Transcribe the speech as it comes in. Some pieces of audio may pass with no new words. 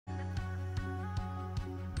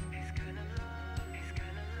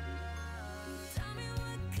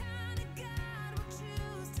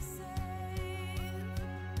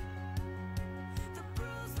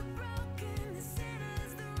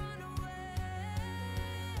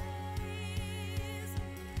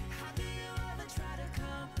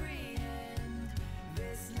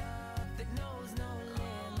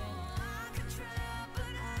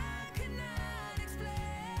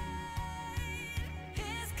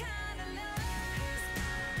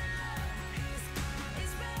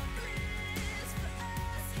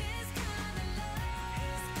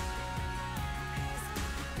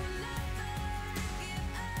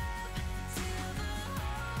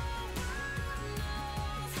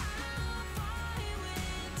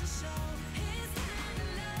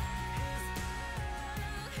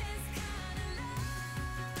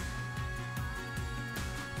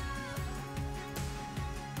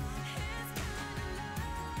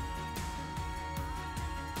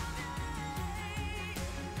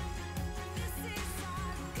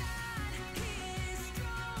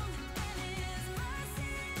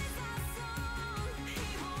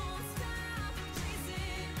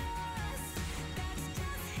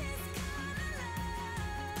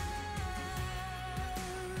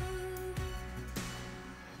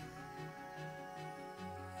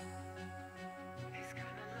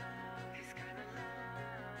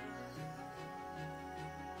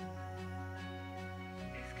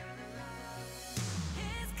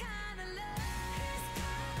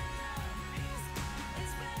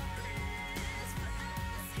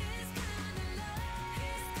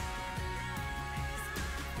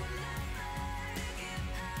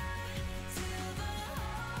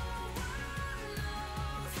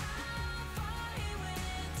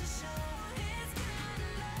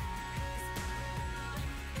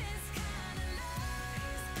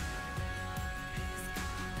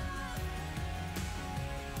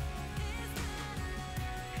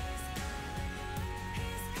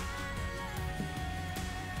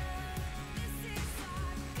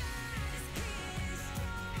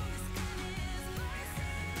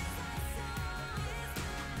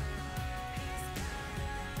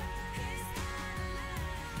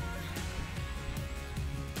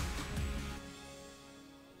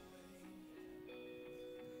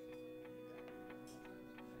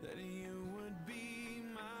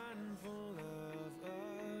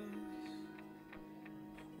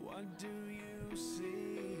What do you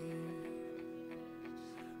see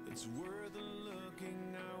that's worth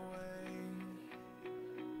looking our way?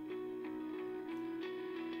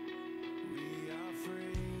 We are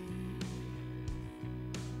free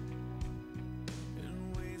in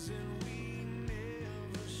ways that we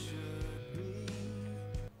never should be.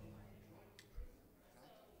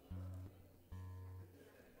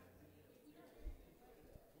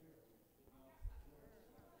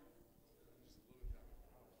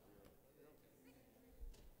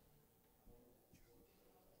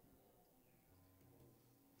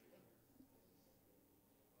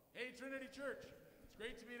 Hey, Trinity Church, it's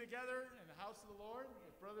great to be together in the house of the Lord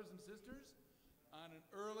with brothers and sisters on an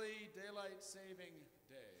early daylight saving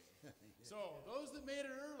day. So those that made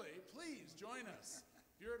it early, please join us.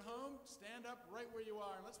 If you're at home, stand up right where you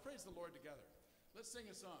are and let's praise the Lord together. Let's sing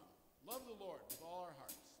a song. Love the Lord with all our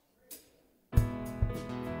hearts.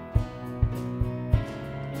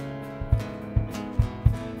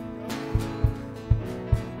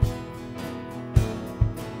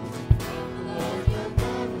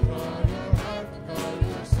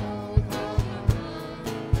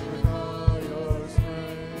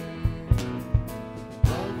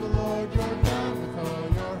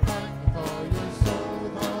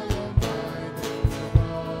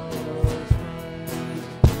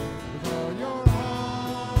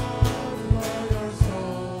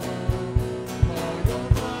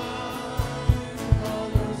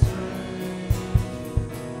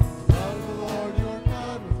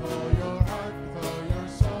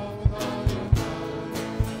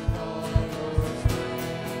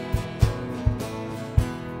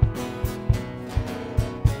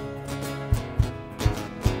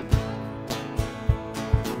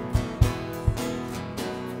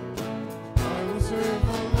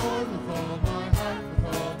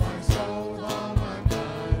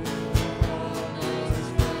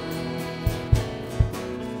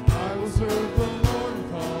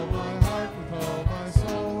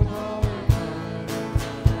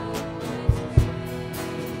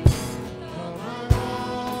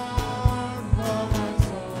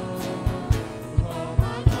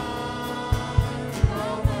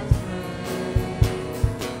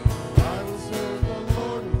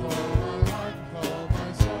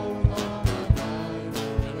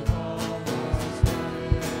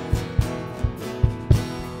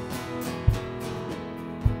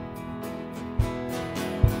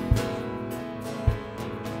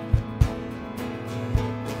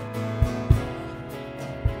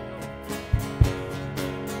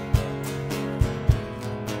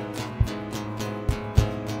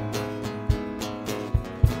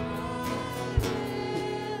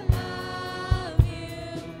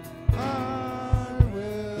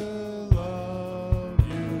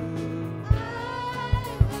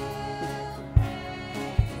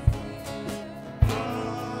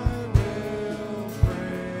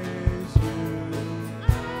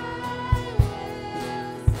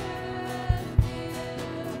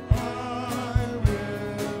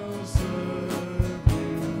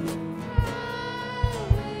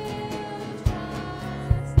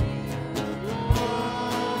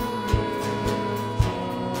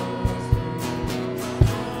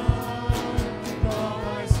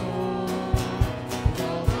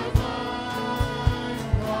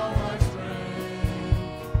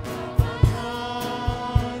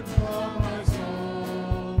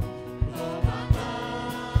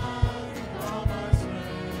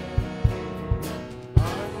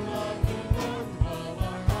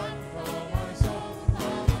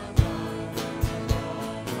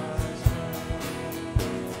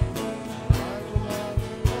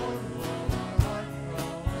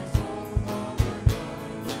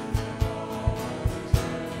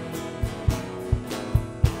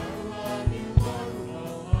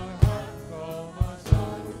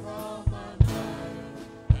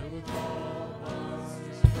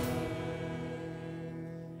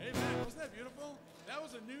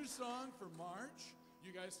 Song for March.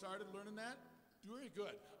 You guys started learning that? Very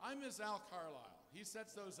good. I miss Al Carlisle. He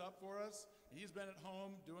sets those up for us. He's been at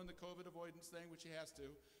home doing the COVID avoidance thing, which he has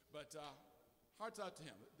to. But hearts out to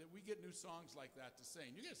him that we get new songs like that to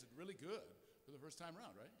sing. You guys did really good for the first time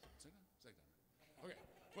around, right? Second time? Okay.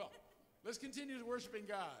 Well, let's continue worshiping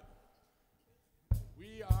God.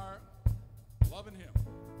 We are loving Him.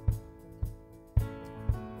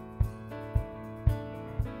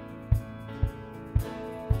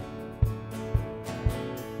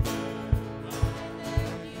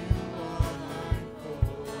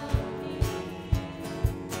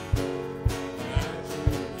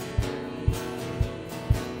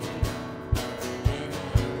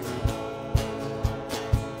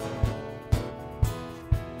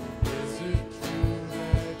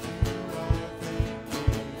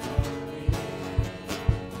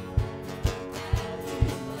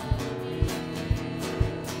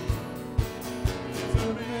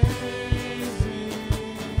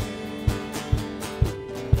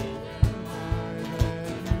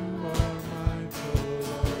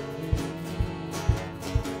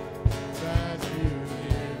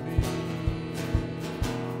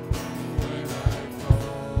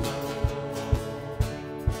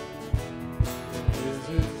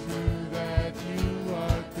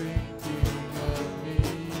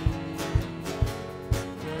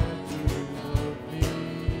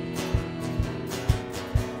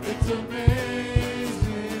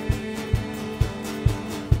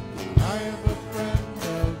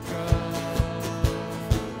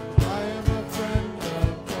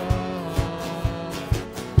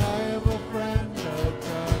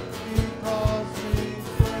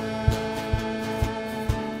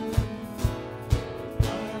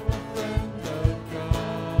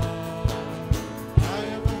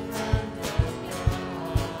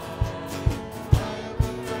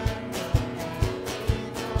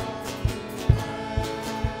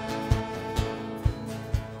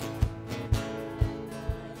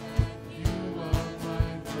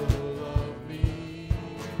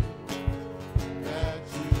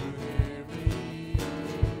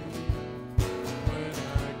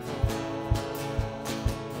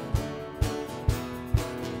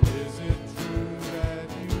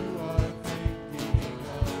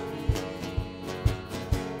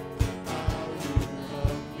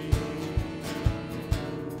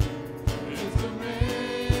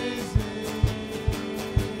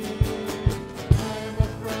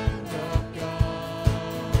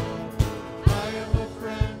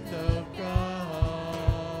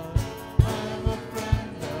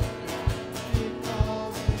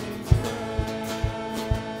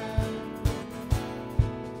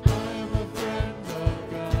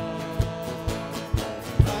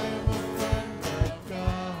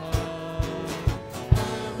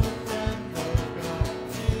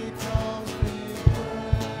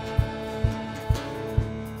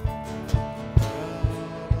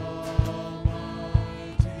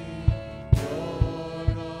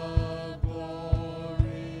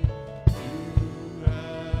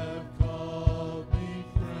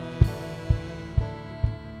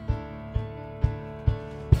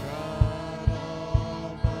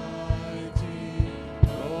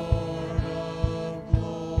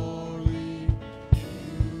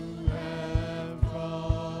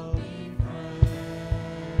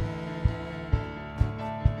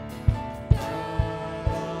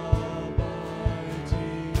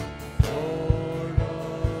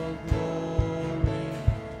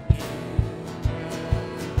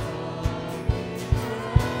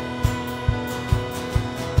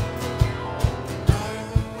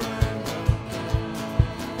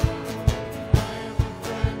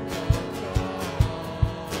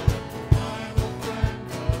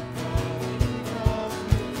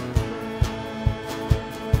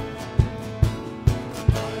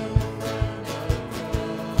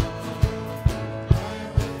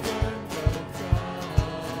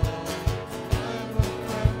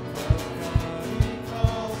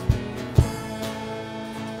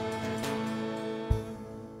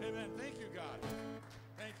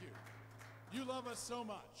 us so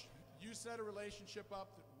much. You set a relationship up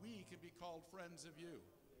that we can be called friends of you.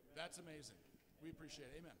 That's amazing. We appreciate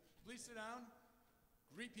it. Amen. Please sit down.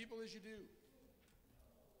 Greet people as you do.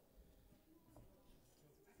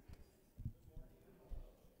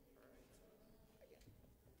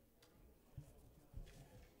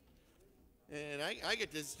 And I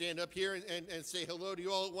get to stand up here and say hello to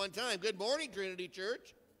you all at one time. Good morning, Trinity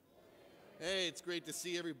Church. Hey, it's great to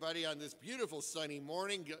see everybody on this beautiful sunny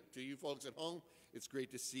morning. To you folks at home, it's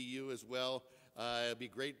great to see you as well. It'll be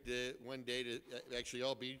great one day to actually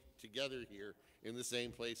all be together here in the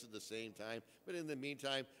same place at the same time. But in the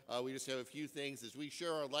meantime, we just have a few things as we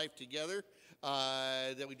share our life together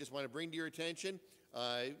that we just want to bring to your attention.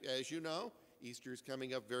 As you know, Easter is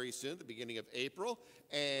coming up very soon, the beginning of April,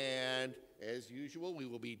 and as usual, we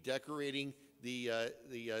will be decorating the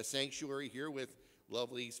sanctuary here with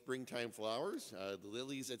lovely springtime flowers, the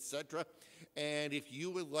lilies, etc. And if you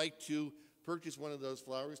would like to purchase one of those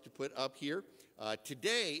flowers to put up here,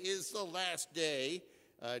 today is the last day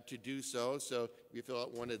to do so. So you fill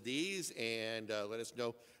out one of these and let us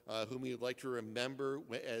know whom you'd like to remember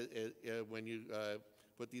when you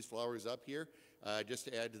put these flowers up here, just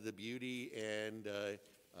to add to the beauty and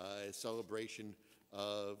celebration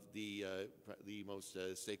of the most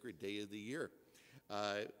sacred day of the year.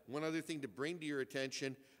 One other thing to bring to your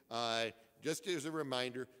attention, just as a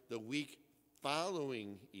reminder, the week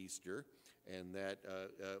following Easter, and that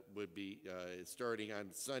would be starting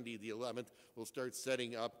on Sunday the 11th, we'll start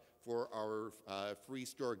setting up for our free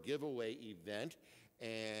store giveaway event.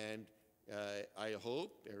 And I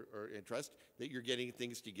hope and trust that you're getting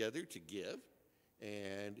things together to give.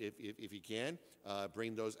 And if you can,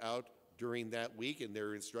 bring those out during that week, and there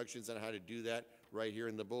are instructions on how to do that right here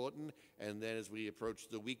in the bulletin. And then as we approach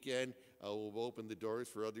the weekend, we'll open the doors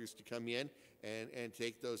for others to come in and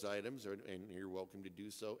take those items, and you're welcome to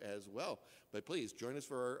do so as well. But please join us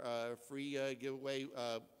for our free giveaway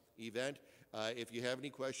event. If you have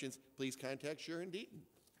any questions, please contact Sharon Deaton.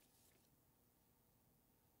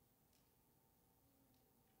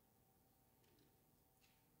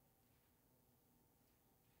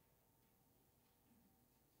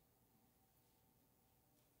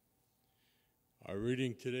 Our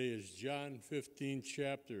reading today is John 15,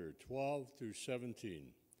 chapter 12 through 17.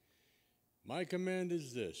 My command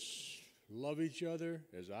is this: love each other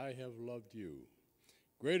as I have loved you.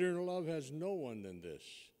 Greater love has no one than this,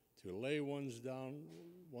 to lay one's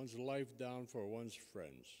life down for one's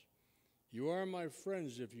friends. You are my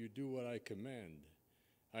friends if you do what I command.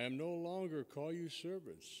 I am no longer call you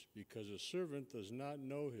servants, because a servant does not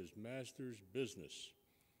know his master's business.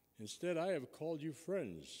 Instead, I have called you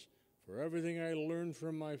friends, for everything I learned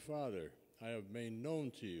from my Father I have made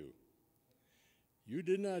known to you. You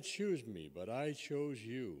did not choose me, but I chose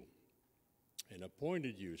you and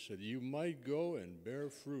appointed you so that you might go and bear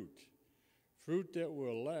fruit, fruit that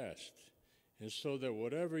will last, and so that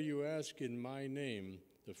whatever you ask in my name,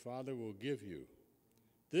 the Father will give you.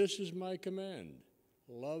 This is my command: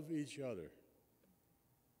 love each other.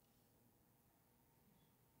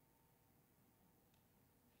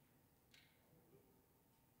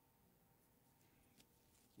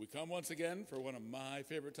 We come once again for one of my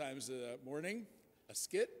favorite times of the morning, a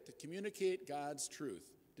skit to communicate God's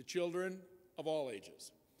truth to children of all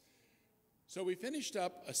ages. So we finished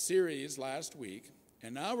up a series last week,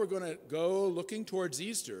 and now we're going to go looking towards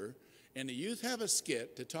Easter, and the youth have a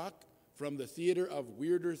skit to talk from the theater of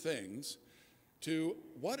weirder things to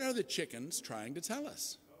what are the chickens trying to tell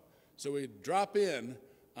us? So we drop in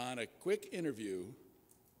on a quick interview.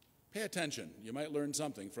 Pay attention. You might learn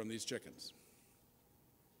something from these chickens.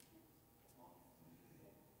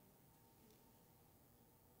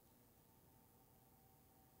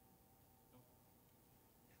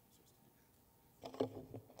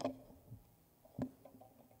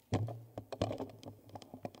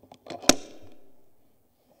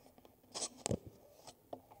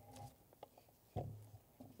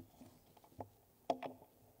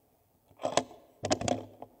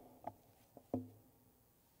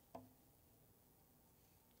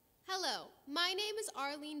 Hello, my name is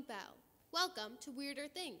Arlene Bell. Welcome to Weirder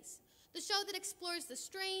Things, the show that explores the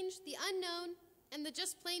strange, the unknown, and the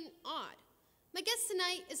just plain odd. My guest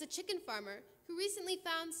tonight is a chicken farmer who recently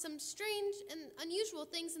found some strange and unusual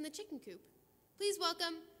things in the chicken coop. Please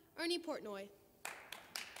welcome Ernie Portnoy.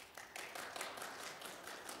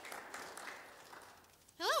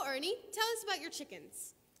 Hello, Ernie. Tell us about your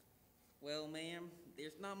chickens. Well, ma'am,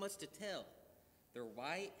 there's not much to tell. They're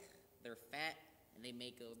white, they're fat, and they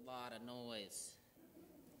make a lot of noise.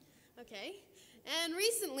 Okay. And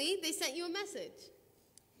recently, they sent you a message.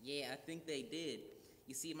 Yeah, I think they did.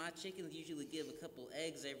 You see, my chickens usually give a couple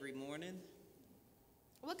eggs every morning.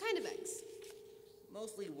 What kind of eggs?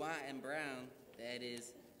 Mostly white and brown, that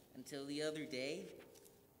is, until the other day.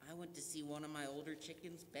 I went to see one of my older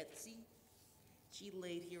chickens, Betsy. She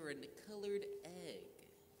laid here a colored egg.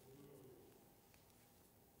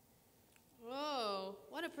 Whoa,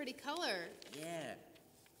 what a pretty color. Yeah.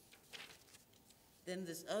 Then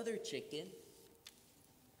this other chicken,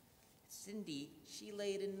 Cindy, she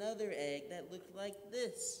laid another egg that looked like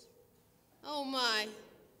this. Oh my.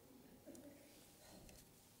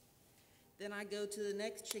 Then I go to the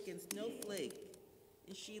next chicken, Snowflake,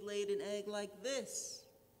 and she laid an egg like this.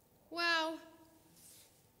 Wow.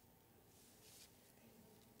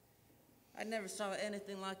 I never saw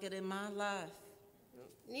anything like it in my life.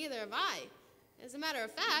 Neither have I. As a matter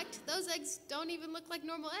of fact, those eggs don't even look like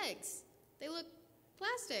normal eggs. They look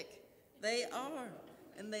plastic. They are,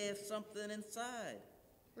 and they have something inside.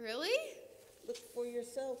 Really? Look for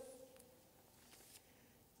yourself.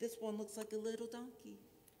 This one looks like a little donkey.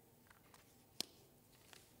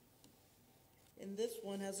 And this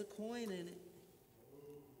one has a coin in it.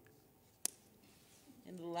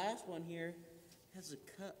 And the last one here has a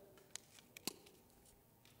cup.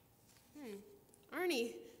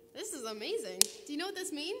 Ernie, this is amazing. Do you know what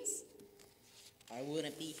this means? I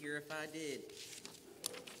wouldn't be here if I did.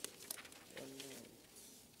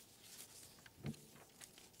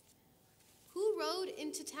 Who rode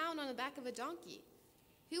into town on the back of a donkey?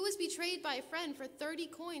 Who was betrayed by a friend for 30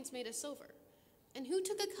 coins made of silver? And who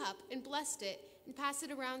took a cup and blessed it and passed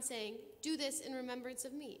it around saying, "Do this in remembrance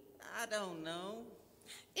of me"? I don't know.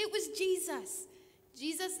 It was Jesus.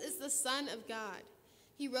 Jesus is the Son of God.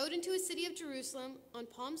 He rode into a city of Jerusalem on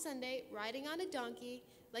Palm Sunday, riding on a donkey,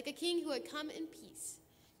 like a king who had come in peace.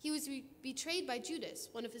 He was betrayed by Judas,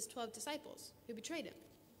 one of his 12 disciples, who betrayed him.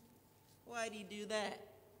 Why'd he do that?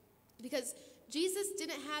 Because Jesus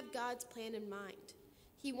didn't have God's plan in mind.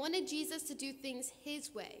 He wanted Jesus to do things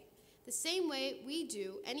his way, the same way we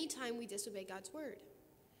do anytime we disobey God's word.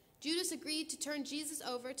 Judas agreed to turn Jesus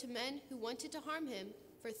over to men who wanted to harm him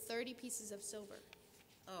for 30 pieces of silver.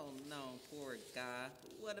 Oh no, poor guy.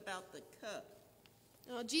 What about the cup?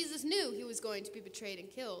 Well, Jesus knew he was going to be betrayed and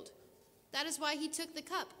killed. That is why he took the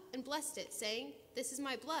cup and blessed it, saying, "This is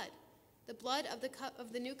my blood, the blood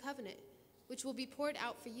of the new covenant, which will be poured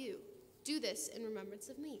out for you. Do this in remembrance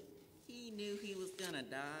of me." He knew he was gonna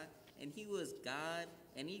die, and he was God,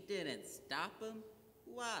 and he didn't stop him.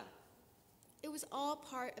 Why? It was all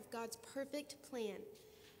part of God's perfect plan.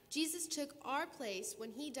 Jesus took our place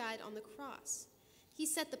when he died on the cross. He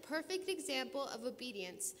set the perfect example of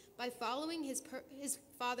obedience by following his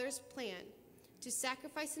Father's plan to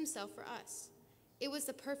sacrifice himself for us. It was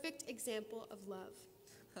the perfect example of love.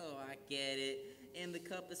 Oh, I get it. And the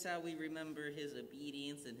cup is how we remember his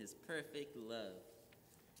obedience and his perfect love.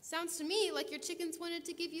 Sounds to me like your chickens wanted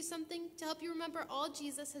to give you something to help you remember all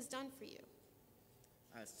Jesus has done for you.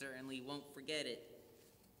 I certainly won't forget it.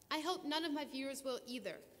 I hope none of my viewers will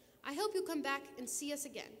either. I hope you'll come back and see us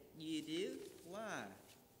again, You do? Why?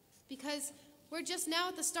 because we're just now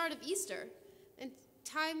at the start of Easter, and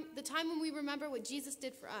the time when we remember what Jesus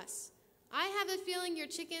did for us. I have a feeling your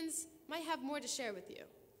chickens might have more to share with you.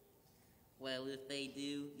 Well, if they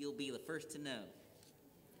do, you'll be the first to know.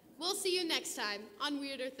 We'll see you next time on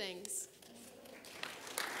Weirder Things.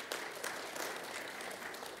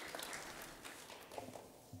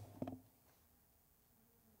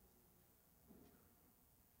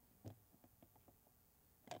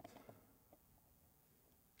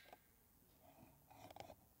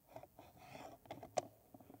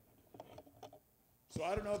 So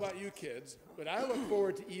I don't know about you kids, but I look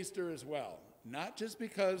forward to Easter as well. Not just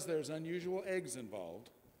because there's unusual eggs involved,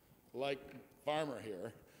 like Farmer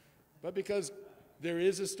here, but because there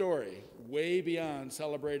is a story way beyond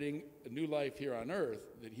celebrating a new life here on earth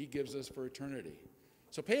that he gives us for eternity.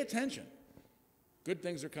 So pay attention. Good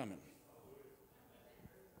things are coming.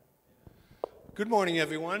 Good morning,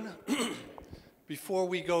 everyone. Before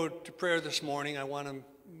we go to prayer this morning, I want to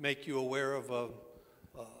make you aware of a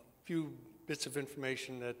few bits of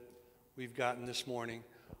information that we've gotten this morning.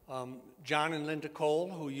 John and Linda Cole,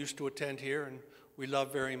 who used to attend here and we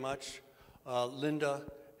love very much, Linda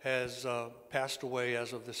has passed away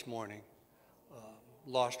as of this morning,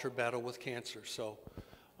 lost her battle with cancer. So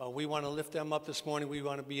we want to lift them up this morning. We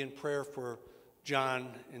want to be in prayer for John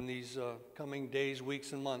in these coming days,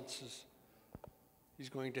 weeks, and months. He's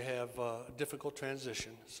going to have a difficult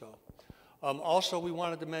transition. So, also, we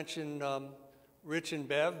wanted to mention Rich and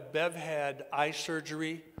Bev. Bev had eye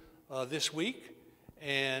surgery this week,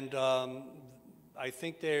 and I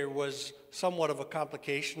think there was somewhat of a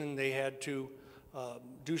complication, and they had to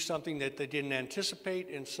do something that they didn't anticipate,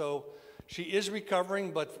 and so she is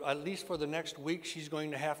recovering, but at least for the next week, she's going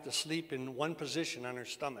to have to sleep in one position on her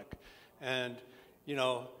stomach. And, you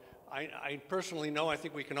know, I personally know, I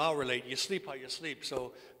think we can all relate, you sleep how you sleep,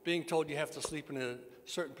 so being told you have to sleep in a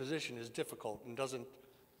certain position is difficult and doesn't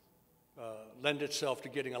lend itself to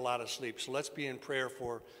getting a lot of sleep. So let's be in prayer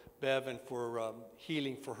for Bev and for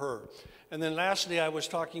healing for her. And then lastly, I was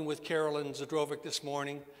talking with Carolyn Zadrovic this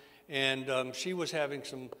morning, and she was having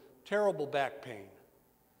some terrible back pain.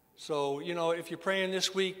 So, you know, if you're praying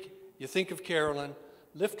this week, you think of Carolyn,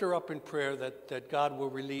 lift her up in prayer that God will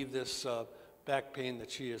relieve this back pain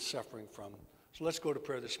that she is suffering from. So let's go to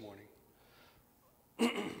prayer this morning.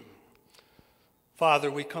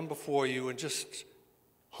 Father, we come before you and just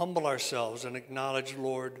humble ourselves and acknowledge,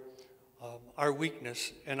 Lord, our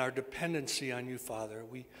weakness and our dependency on you, Father.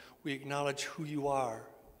 We acknowledge who you are,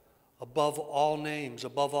 above all names,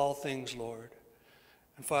 above all things, Lord.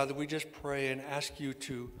 And Father, we just pray and ask you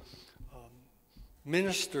to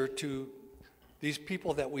minister to these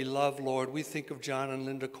people that we love, Lord. We think of John and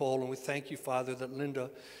Linda Cole, and we thank you, Father, that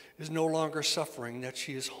Linda is no longer suffering, that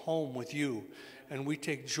she is home with you. And we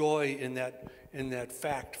take joy in that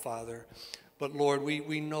fact, Father. But Lord,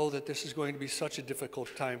 we know that this is going to be such a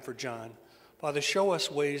difficult time for John. Father, show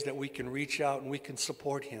us ways that we can reach out and we can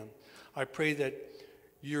support him. I pray that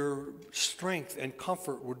your strength and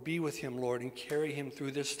comfort would be with him, Lord, and carry him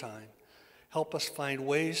through this time. Help us find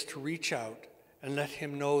ways to reach out and let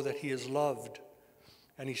him know that he is loved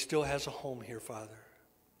and he still has a home here, Father.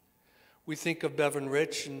 We think of Bev and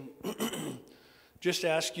Rich and just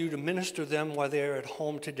ask you to minister them while they're at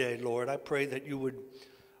home today, Lord. I pray that you would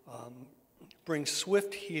bring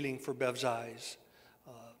swift healing for Bev's eyes.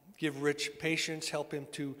 Give Rich patience, help him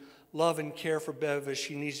to love and care for Bev as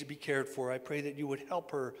she needs to be cared for. I pray that you would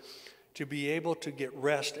help her to be able to get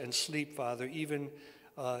rest and sleep, Father, even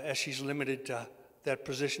as she's limited to that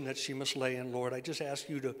position that she must lay in, Lord. I just ask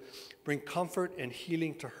you to bring comfort and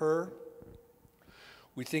healing to her.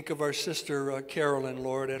 We think of our sister Carolyn,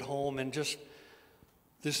 Lord, at home, and just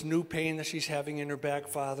this new pain that she's having in her back,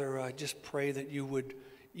 Father. I just pray that you would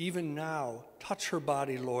even now touch her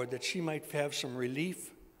body, Lord, that she might have some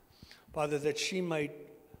relief, Father, that she might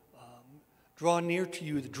draw near to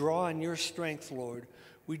you, draw in your strength, Lord.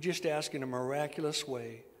 We just ask in a miraculous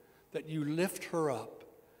way that you lift her up,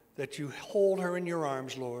 that you hold her in your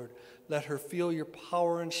arms, Lord. Let her feel your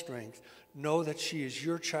power and strength. Know that she is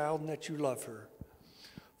your child and that you love her.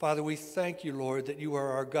 Father, we thank you, Lord, that you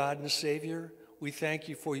are our God and Savior. We thank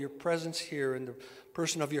you for your presence here in the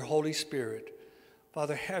person of your Holy Spirit.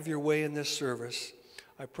 Father, have your way in this service.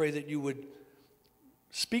 I pray that you would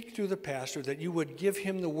speak through the pastor, that you would give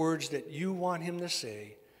him the words that you want him to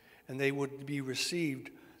say, and they would be received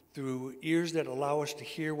through ears that allow us to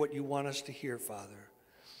hear what you want us to hear, Father.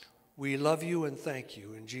 We love you and thank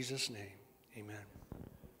you. In Jesus' name, amen.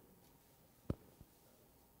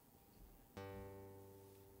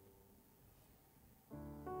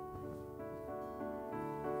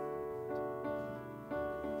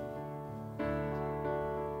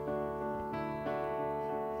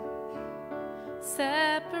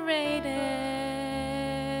 Separated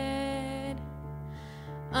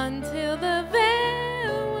until the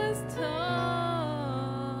veil was torn,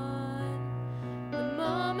 the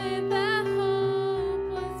moment that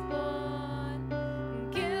hope was born,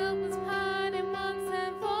 guilt was parted once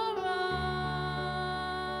and for all.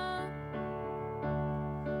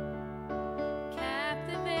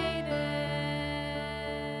 Captivated,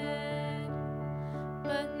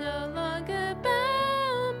 but no longer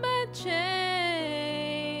bound by chains,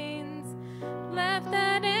 left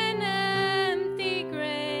at an empty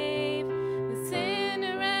grave, the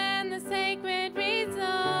sinner and the sacred resolved.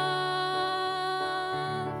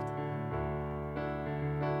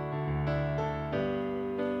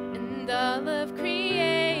 And all of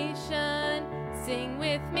creation, sing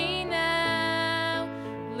with me now.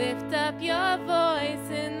 Lift up your voice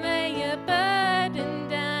and lay your burden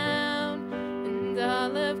down. And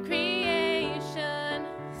all of creation,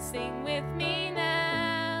 sing with me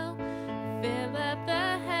now. Fill up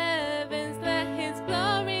the heavens, let his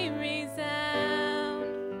glory resound.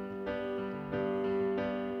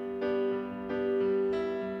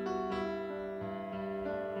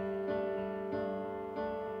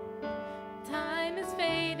 Time is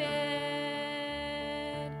faded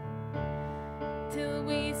till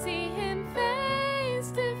we see him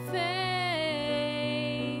face to face.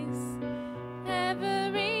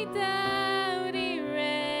 Every doubt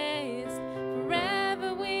erased,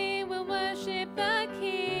 forever we will worship the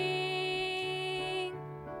King.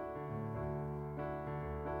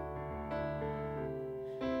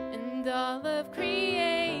 And all of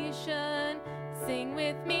creation, sing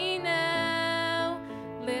with me now.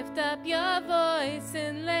 Lift up your voice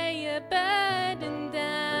and lay your burden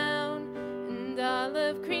down. And all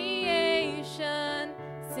of creation,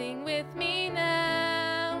 sing with me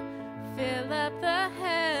now. Fill up the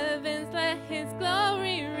heavens, let his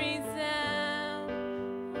glory resound.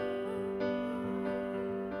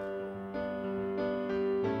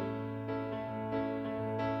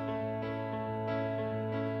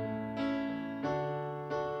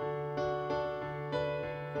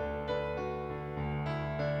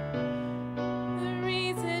 The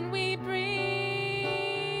reason we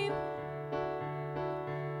breathe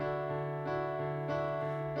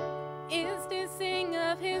is to sing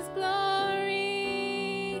of his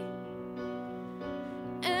glory,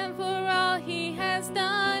 and for all he has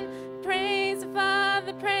done. Praise the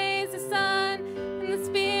Father, praise the Son, and the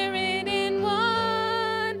Spirit in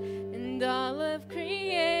one. And all of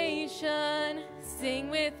creation, sing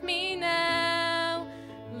with me now.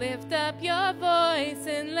 Lift up your voice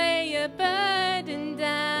and lay your burden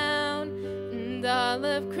down. And all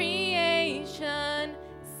of creation,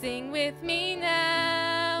 sing with me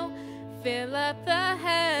now. Fill up the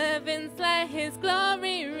heavens, let his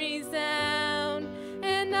glory resound.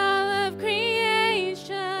 And all of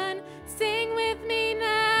creation, sing with me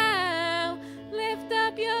now. Lift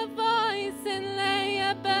up your voice and lay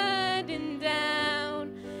your burden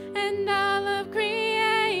down. And all of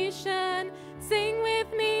creation, sing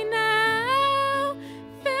with me now.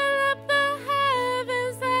 Fill up the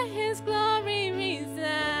heavens, let his glory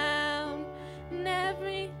resound. And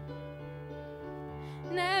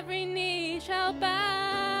every knee shall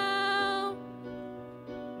bow.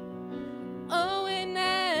 Oh, and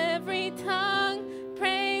every tongue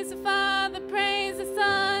praise the Father, praise the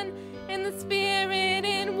Son, and the Spirit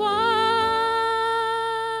in one.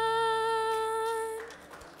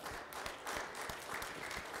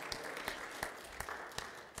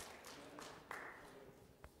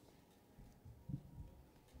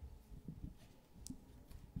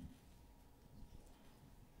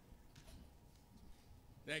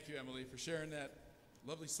 Thank you, Emily, for sharing that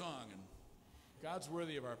lovely song. And God's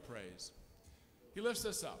worthy of our praise. He lifts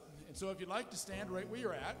us up. And so if you'd like to stand right where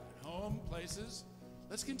you're at home, places,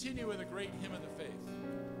 Let's continue with a great hymn of the faith.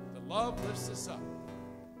 The love lifts us up.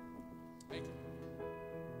 Thank you.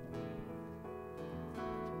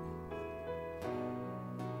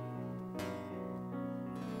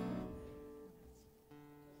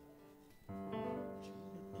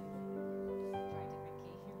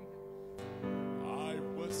 I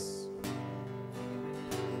was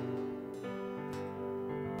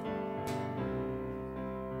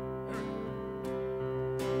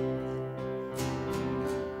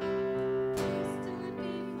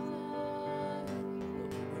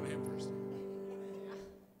Run him first.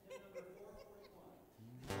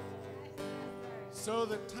 So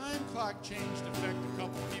the time clock change affect a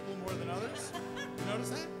couple people more than others. You notice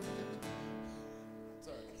that?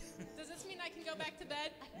 Sorry. Does this mean I can go back to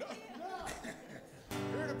bed?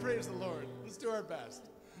 We're here to praise the Lord. Let's do our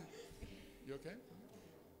best. You okay?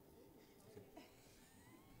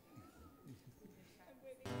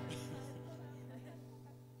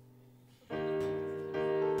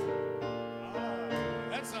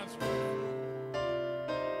 That sounds familiar.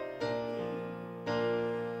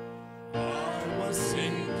 I was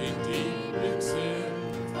sinking deep in sin,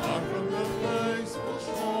 far from the place which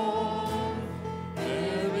home,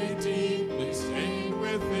 very deeply stained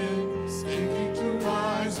within, sinking to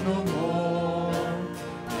rise no more.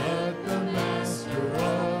 But the Master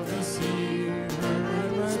of the sea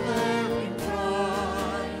heard my despairing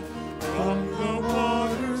cry. From the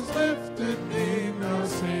waters lifted me, now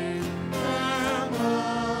safe am I.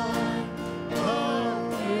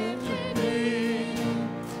 Love lifted me,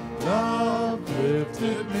 love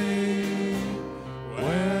lifted me,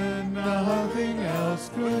 when nothing else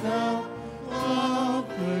could help. Love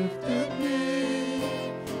lifted me,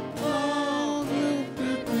 love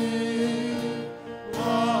lifted me,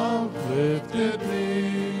 love lifted me,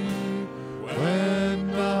 when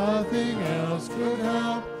nothing else could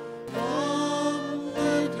help. Love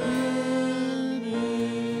lifted me.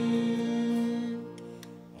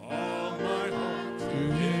 All my heart to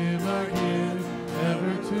Him I give,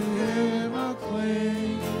 ever to Him I'll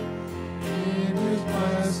cling. In His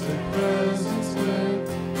blessed presence live,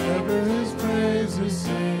 ever His praises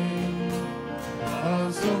sing.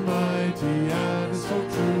 Love so mighty and so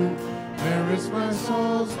true, merits my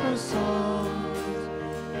soul's best songs.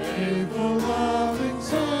 Faithful, loving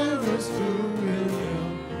service to Him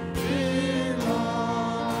belong.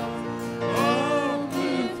 Love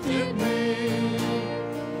lifted me,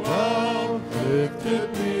 love lifted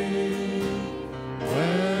me,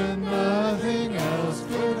 when nothing else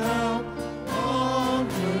could help. Love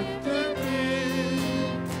lifted me,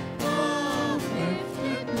 love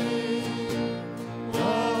lifted me,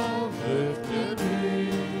 love lifted me,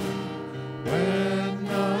 when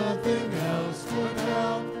nothing else could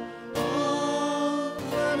help. Love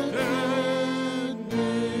lifted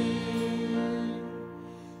me.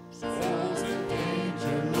 Souls in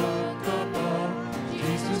danger, look above.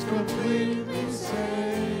 Jesus completely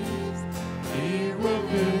saves. He will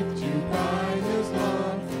lift you by His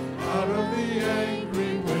love out of the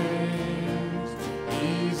angry waves.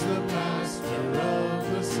 He's the master of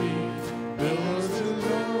the sea, billows His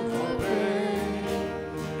love obey.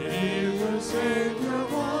 He, the Savior,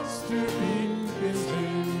 wants to be His in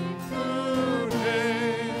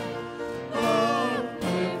today. Love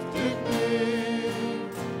lifted me,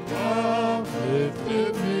 love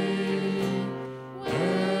lifted me,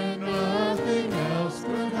 when nothing else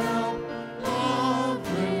could help. Love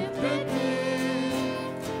lifted me,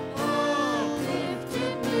 love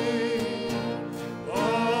lifted me,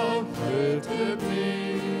 love lifted me,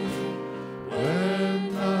 when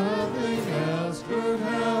nothing else could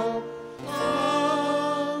help.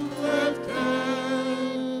 Love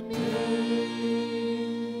lifted me.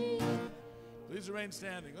 Please remain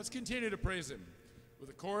standing. Let's continue to praise Him with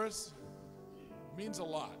a chorus. It means a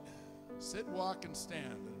lot. Sit, walk, and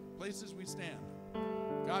stand. Places we stand.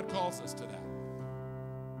 God calls us to that.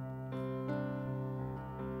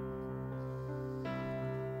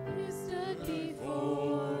 You stood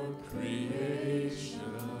before Creation,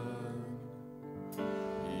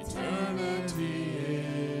 eternity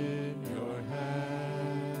in your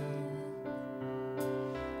hand.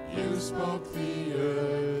 You spoke the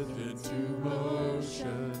earth into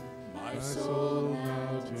motion, my soul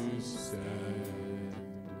now to stand.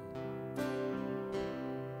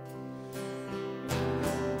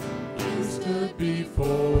 You stood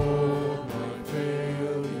before my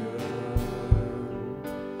failure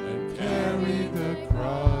and carried the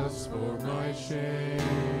cross for my shame.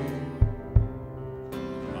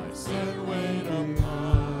 My sin went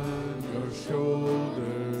upon your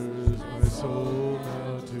shoulders, my soul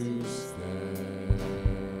now to stand.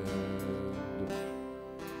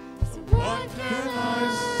 So what can I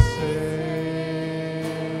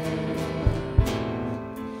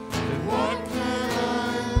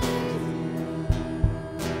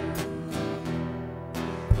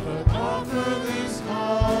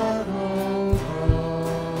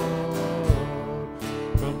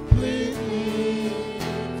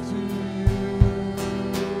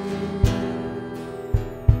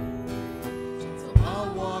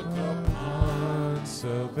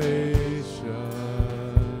salvation,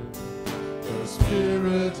 the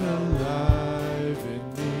Spirit alive in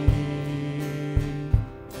me.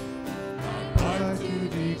 I'd like to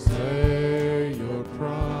declare your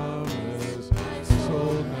promise,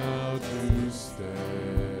 so now to stand.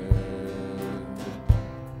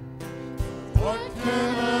 What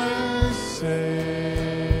can I say?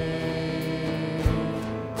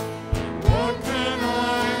 What can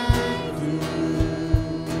I do?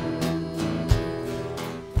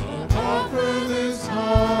 But offer this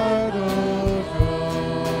heart of God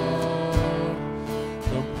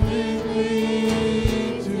completely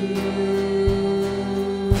to you.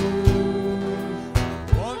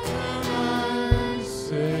 What can I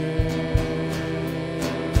say?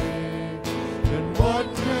 And what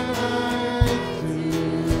can I do?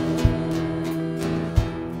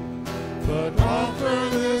 But offer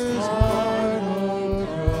this heart of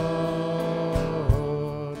God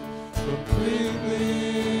completely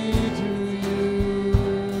to you.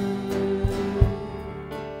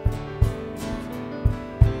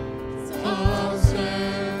 So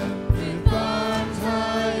stand with arms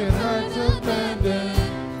high and hearts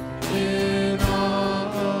abandoned in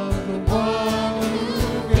awe of the one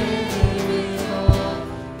who gave it all.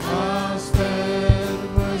 I'll stand,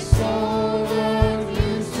 my soul, Lord,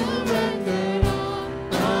 you surrender.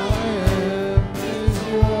 I am is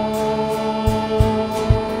yours.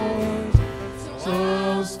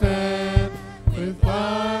 So stand with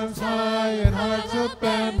arms high and hearts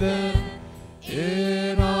abandoned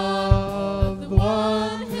in awe of the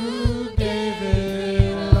one who gave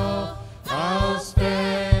it all. I'll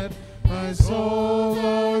stand, my soul,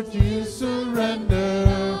 Lord, you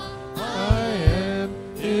surrender. I am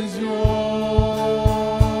is yours.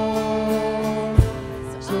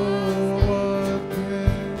 So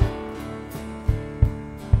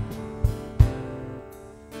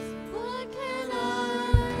what can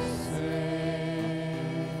I say?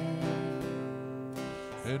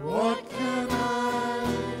 And what can I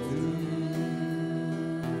do?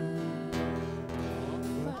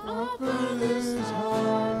 But offer this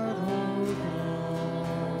heart, oh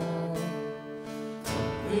God,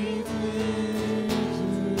 completely to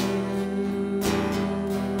you.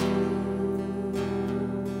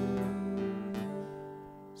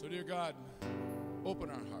 So, dear God, open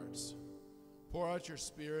our hearts. Pour out your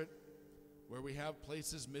Spirit where we have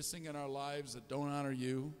places missing in our lives that don't honor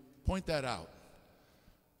you. Point that out.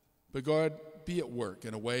 But, God, be at work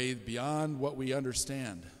in a way beyond what we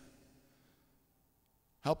understand.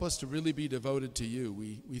 Help us to really be devoted to you.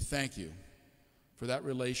 We thank you for that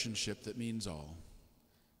relationship that means all.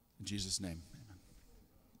 In Jesus' name, amen.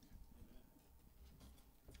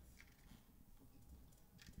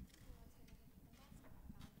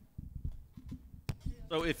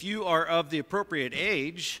 So if you are of the appropriate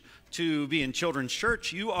age to be in children's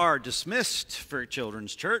church, you are dismissed for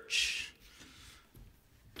children's church.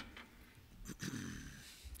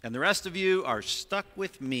 And the rest of you are stuck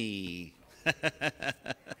with me.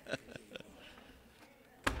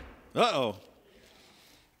 Uh-oh.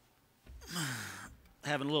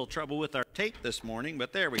 Having a little trouble with our tape this morning,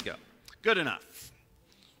 but there we go. Good enough.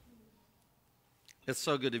 It's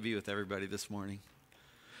so good to be with everybody this morning.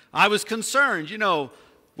 I was concerned, you know,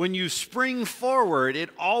 when you spring forward, it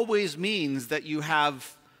always means that you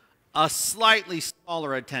have a slightly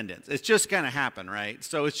smaller attendance. It's just going to happen, right?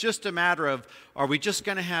 So it's just a matter of, are we just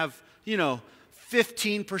going to have,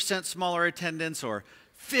 15% smaller attendance or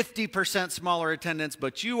 50% smaller attendance?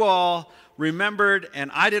 But you all remembered, and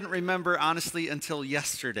I didn't remember, honestly, until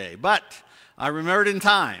yesterday. But I remembered in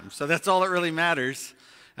time, so that's all that really matters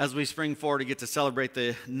as we spring forward to get to celebrate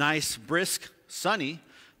the nice, brisk, sunny,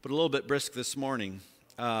 but a little bit brisk this morning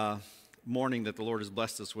that the Lord has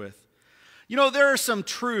blessed us with. You know, there are some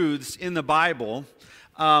truths in the Bible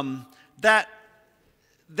that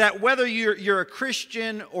whether you're a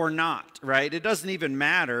Christian or not, right, it doesn't even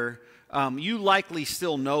matter. You likely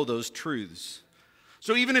still know those truths.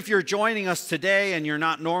 So even if you're joining us today and you're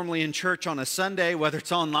not normally in church on a Sunday, whether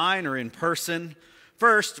it's online or in person,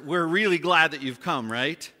 first, we're really glad that you've come,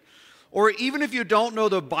 right? Or even if you don't know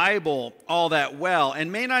the Bible all that well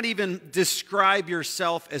and may not even describe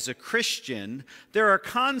yourself as a Christian, there are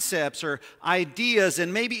concepts or ideas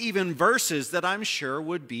and maybe even verses that I'm sure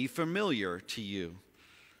would be familiar to you.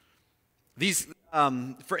 These,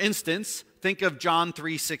 for instance, think of John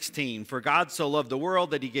 3:16. For God so loved the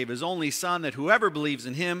world that he gave his only son, that whoever believes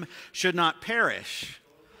in him should not perish.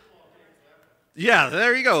 Yeah,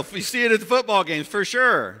 there you go. You see it at the football games for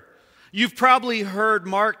sure. You've probably heard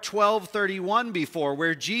Mark 12:31 before,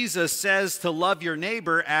 where Jesus says to love your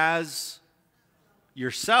neighbor as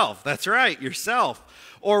Yourself. That's right, yourself.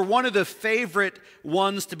 Or one of the favorite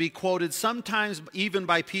ones to be quoted, sometimes even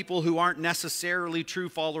by people who aren't necessarily true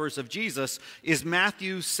followers of Jesus, is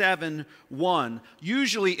Matthew 7:1.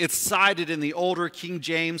 Usually it's cited in the older King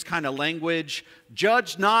James kind of language.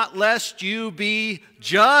 Judge not lest you be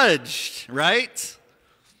judged, right?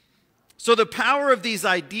 So the power of these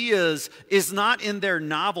ideas is not in their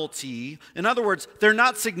novelty. In other words, they're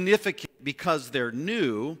not significant because they're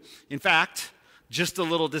new. In fact, just a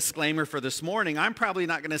little disclaimer for this morning, I'm probably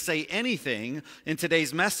not going to say anything in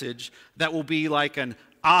today's message that will be like an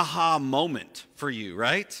aha moment for you,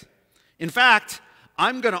 right? In fact,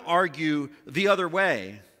 I'm going to argue the other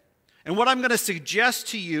way. And what I'm going to suggest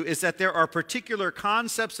to you is that there are particular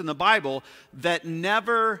concepts in the Bible that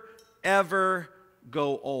never, ever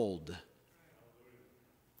go old.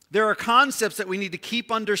 There are concepts that we need to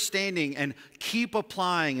keep understanding and keep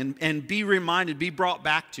applying and be reminded, be brought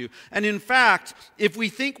back to. And in fact, if we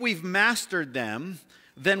think we've mastered them,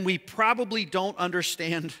 then we probably don't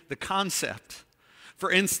understand the concept.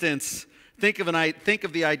 For instance, think of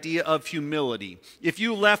the idea of humility. If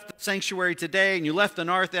you left the sanctuary today and you left the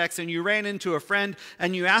narthex and you ran into a friend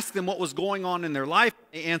and you asked them what was going on in their life,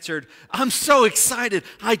 they answered, "I'm so excited.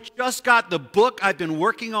 I just got the book I've been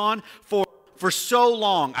working on for so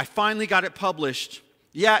long. I finally got it published.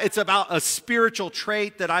 Yeah, it's about a spiritual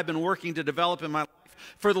trait that I've been working to develop in my life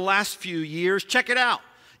for the last few years. Check it out.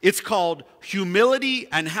 It's called Humility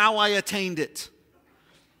and How I Attained It."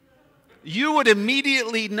 You would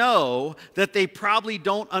immediately know that they probably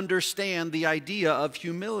don't understand the idea of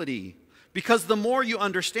humility. Because the more you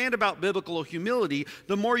understand about biblical humility,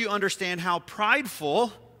 the more you understand how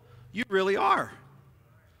prideful you really are.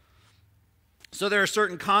 So there are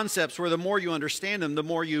certain concepts where the more you understand them, the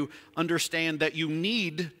more you understand that you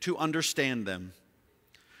need to understand them.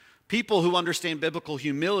 People who understand biblical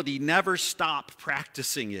humility never stop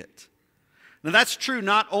practicing it. Now that's true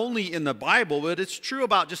not only in the Bible, but it's true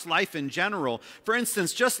about just life in general. For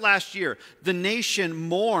instance, just last year, the nation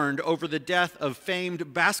mourned over the death of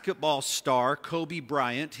famed basketball star Kobe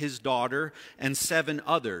Bryant, his daughter, and 7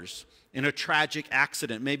 others in a tragic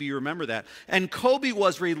accident. Maybe you remember that. And Kobe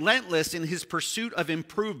was relentless in his pursuit of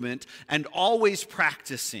improvement and always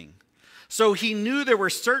practicing. So he knew there were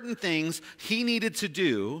certain things he needed to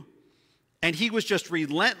do, and he was just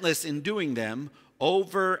relentless in doing them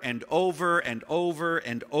over and over and over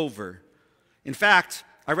and over. In fact,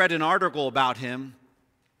 I read an article about him,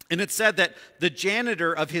 and it said that the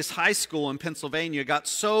janitor of his high school in Pennsylvania got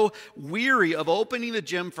so weary of opening the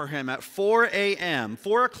gym for him at 4 a.m.,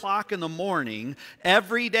 4 o'clock in the morning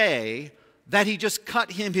every day, that he just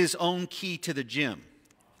cut him his own key to the gym.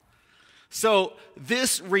 So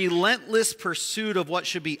this relentless pursuit of what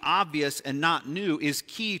should be obvious and not new is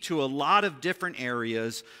key to a lot of different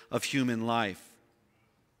areas of human life.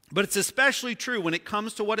 But it's especially true when it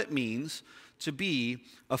comes to what it means to be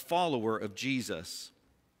a follower of Jesus.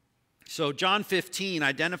 So John 15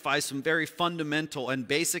 identifies some very fundamental and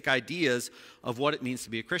basic ideas of what it means to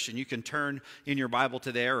be a Christian. You can turn in your Bible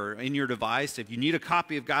to there or in your device. If you need a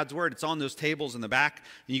copy of God's Word, it's on those tables in the back,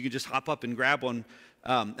 and you can just hop up and grab one.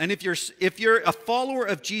 And if you're a follower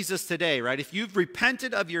of Jesus today, right, if you've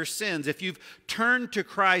repented of your sins, if you've turned to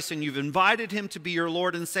Christ and you've invited Him to be your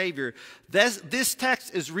Lord and Savior, this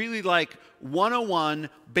text is really like 101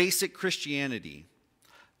 basic Christianity.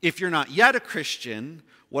 If you're not yet a Christian,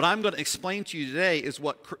 what I'm going to explain to you today is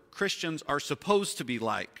what Christians are supposed to be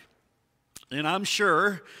like. And I'm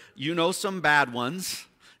sure you know some bad ones.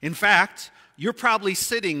 In fact, you're probably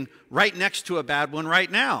sitting right next to a bad one right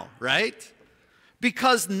now, right?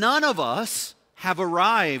 Because none of us have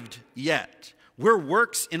arrived yet. We're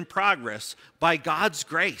works in progress by God's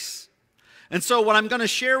grace. And so what I'm going to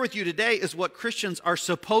share with you today is what Christians are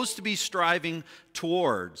supposed to be striving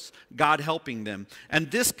towards, God helping them.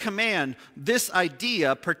 And this command, this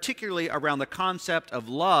idea, particularly around the concept of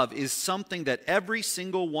love, is something that every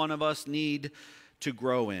single one of us need to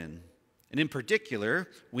grow in. And in particular,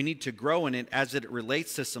 we need to grow in it as it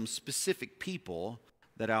relates to some specific people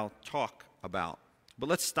that I'll talk about. But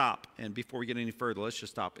let's stop, and before we get any further, let's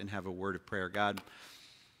just stop and have a word of prayer. God,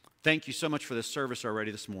 thank you so much for this service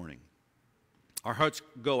already this morning. Our hearts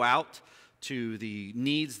go out to the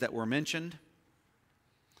needs that were mentioned.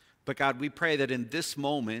 But God, we pray that in this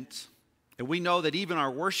moment, and we know that even our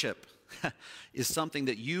worship is something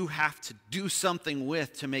that you have to do something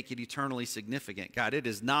with to make it eternally significant. God, it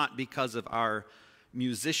is not because of our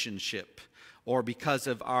musicianship or because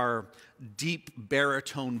of our deep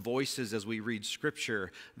baritone voices as we read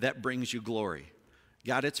Scripture that brings you glory.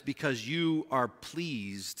 God, it's because you are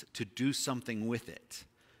pleased to do something with it.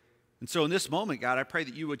 And so in this moment, God, I pray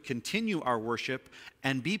that you would continue our worship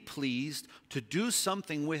and be pleased to do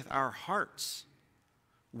something with our hearts.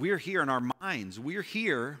 We're here in our minds. We're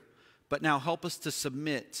here, but now help us to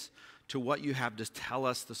submit to what you have to tell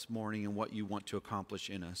us this morning and what you want to accomplish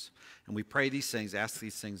in us. And we pray these things, ask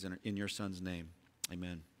these things in your Son's name.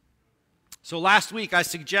 Amen. So last week I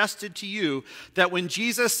suggested to you that when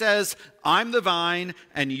Jesus says, I'm the vine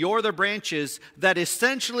and you're the branches, that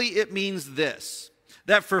essentially it means this.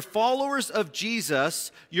 That for followers of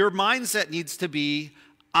Jesus, your mindset needs to be,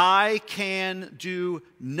 I can do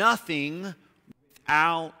nothing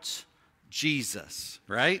without Jesus,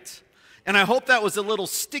 right? And I hope that was a little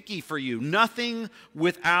sticky for you. Nothing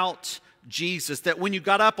without Jesus. That when you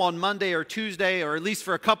got up on Monday or Tuesday, or at least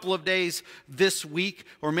for a couple of days this week,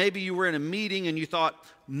 or maybe you were in a meeting and you thought,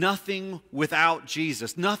 nothing without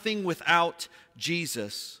Jesus. Nothing without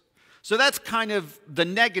Jesus. So that's kind of the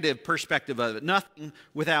negative perspective of it, nothing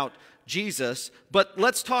without Jesus. But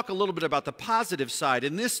let's talk a little bit about the positive side.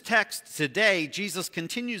 In this text today, Jesus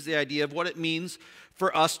continues the idea of what it means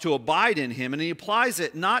for us to abide in him. And he applies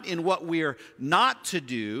it not in what we're not to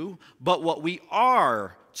do, but what we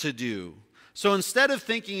are to do. So instead of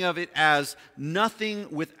thinking of it as nothing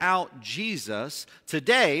without Jesus,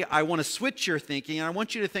 today I want to switch your thinking, and I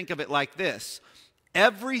want you to think of it like this.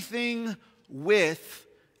 Everything like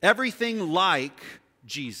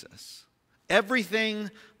Jesus. Everything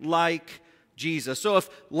like Jesus. So if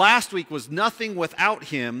last week was nothing without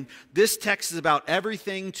him, this text is about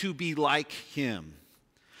everything to be like him.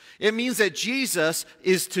 It means that Jesus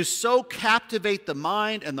is to so captivate the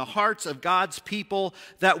mind and the hearts of God's people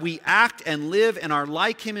that we act and live and are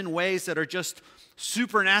like him in ways that are just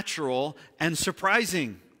supernatural and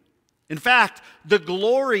surprising. In fact, the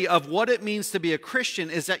glory of what it means to be a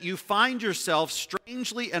Christian is that you find yourself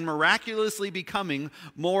strangely and miraculously becoming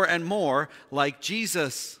more and more like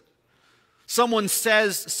Jesus. Someone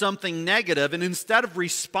says something negative, and instead of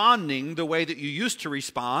responding the way that you used to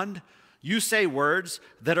respond, you say words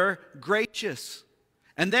that are gracious.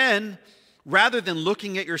 And then, rather than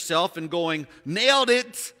looking at yourself and going, nailed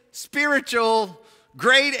it, spiritual,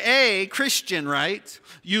 grade A Christian, right?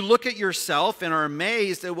 You look at yourself and are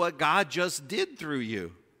amazed at what God just did through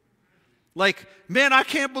you. Like, man, I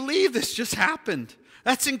can't believe this just happened.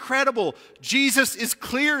 That's incredible. Jesus is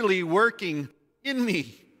clearly working in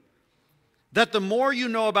me. That the more you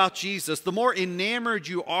know about Jesus, the more enamored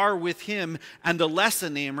you are with him, and the less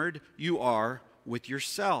enamored you are with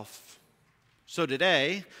yourself. So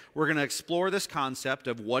today, we're going to explore this concept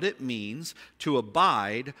of what it means to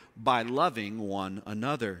abide by loving one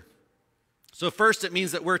another. So first, it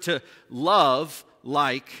means that we're to love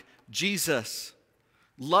like Jesus.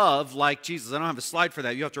 Love like Jesus. I don't have a slide for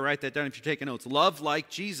that. You have to write that down if you're taking notes. Love like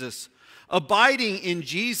Jesus. Abiding in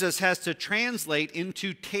Jesus has to translate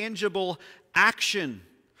into tangible action.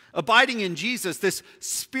 Abiding in Jesus, this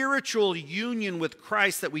spiritual union with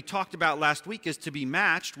Christ that we talked about last week, is to be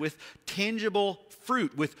matched with tangible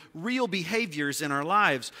fruit, with real behaviors in our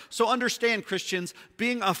lives. So understand, Christians,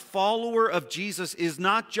 being a follower of Jesus is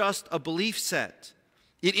not just a belief set.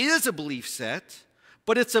 It is a belief set,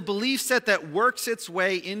 but it's a belief set that works its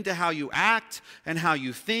way into how you act and how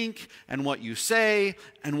you think and what you say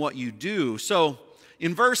and what you do. So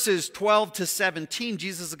in verses 12 to 17,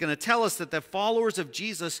 Jesus is going to tell us that the followers of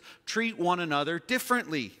Jesus treat one another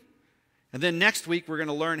differently. And then next week, we're going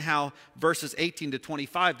to learn how verses 18 to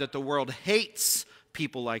 25, that the world hates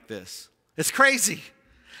people like this. It's crazy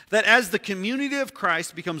that as the community of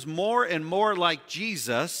Christ becomes more and more like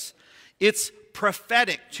Jesus, it's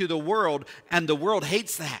prophetic to the world, and the world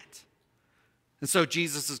hates that. And so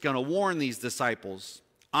Jesus is going to warn these disciples,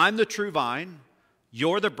 I'm the true vine,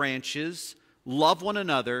 you're the branches, love one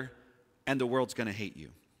another, and the world's going to hate you.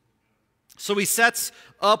 So he sets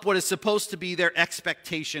up what is supposed to be their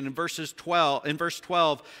expectation. In verse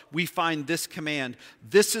 12, we find this command.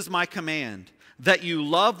 This is my command, that you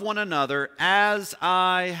love one another as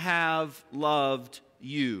I have loved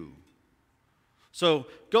you. So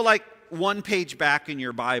go like one page back in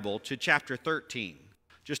your Bible to chapter 13.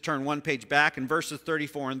 Just turn one page back in verses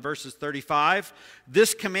 34 and verses 35.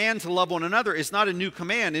 This command to love one another is not a new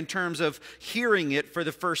command in terms of hearing it for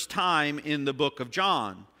the first time in the book of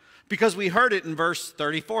John. Because we heard it in verse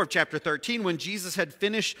 34 of chapter 13 when Jesus had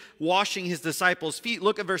finished washing his disciples' feet.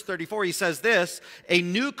 Look at verse 34. He says this, a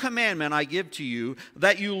new commandment I give to you,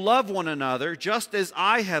 that you love one another just as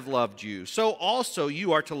I have loved you. So also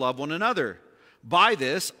you are to love one another. By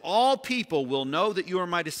this, all people will know that you are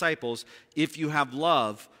my disciples if you have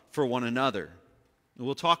love for one another. And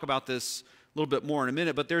we'll talk about this a little bit more in a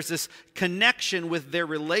minute, but there's this connection with their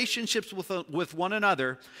relationships with one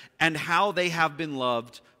another and how they have been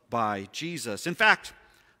loved by Jesus. In fact,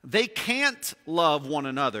 they can't love one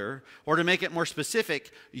another, or to make it more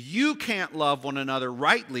specific, you can't love one another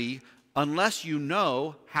rightly unless you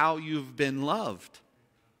know how you've been loved.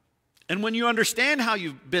 And when you understand how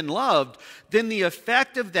you've been loved, then the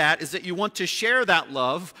effect of that is that you want to share that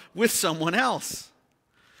love with someone else.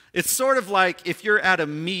 It's sort of like if you're at a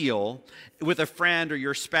meal with a friend or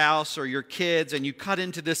your spouse or your kids and you cut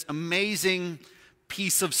into this amazing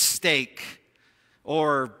piece of steak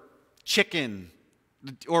or chicken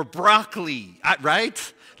or broccoli,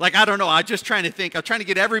 right? Like, I don't know, I'm just trying to think. I'm trying to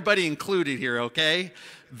get everybody included here, okay?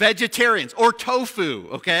 Vegetarians or tofu,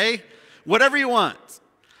 okay? Whatever you want.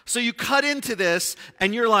 So you cut into this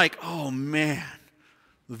and you're like, oh man,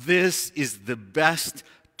 this is the best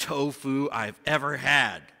tofu I've ever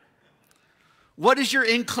had. What is your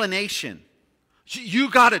inclination? You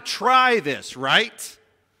got to try this, right?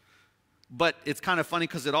 But it's kind of funny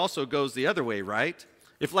because it also goes the other way, right?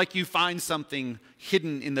 If like you find something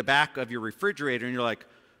hidden in the back of your refrigerator and you're like,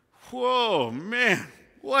 whoa, man,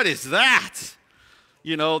 what is that?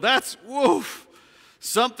 You know, that's, woof.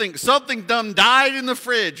 Something done died in the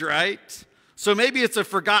fridge, right? So maybe it's a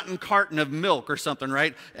forgotten carton of milk or something,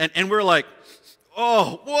 right? And we're like,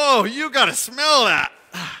 oh, whoa, you got to smell that,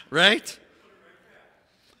 right?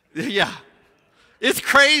 Yeah. It's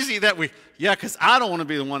crazy that because I don't want to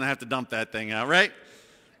be the one to have to dump that thing out, right?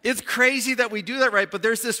 It's crazy that we do that, right? But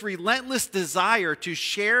there's this relentless desire to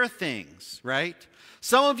share things, right?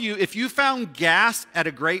 Some of you, if you found gas at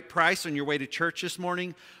a great price on your way to church this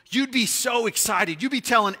morning, you'd be so excited. You'd be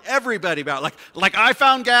telling everybody about it. Like I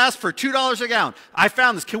found gas for $2 a gallon. I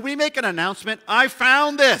found this. Can we make an announcement? I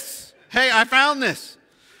found this. Hey, I found this.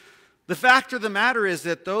 The fact of the matter is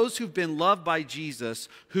that those who've been loved by Jesus,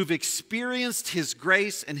 who've experienced his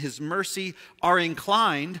grace and his mercy, are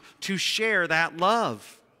inclined to share that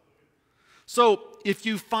love. So if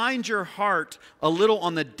you find your heart a little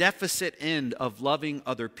on the deficit end of loving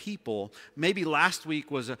other people, maybe last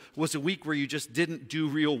week was a week where you just didn't do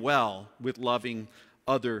real well with loving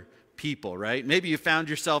other people, right? Maybe you found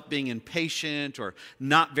yourself being impatient or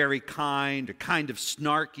not very kind or kind of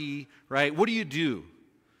snarky, right? What do?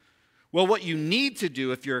 Well, what you need to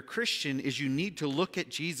do if you're a Christian is you need to look at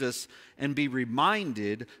Jesus and be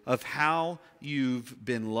reminded of how you've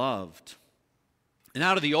been loved. And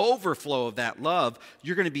out of the overflow of that love,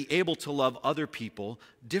 you're going to be able to love other people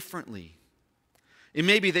differently. It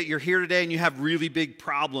may be that you're here today and you have really big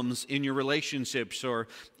problems in your relationships or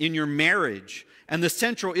in your marriage. And the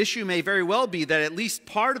central issue may very well be that at least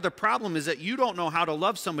part of the problem is that you don't know how to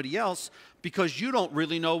love somebody else because you don't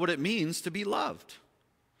really know what it means to be loved.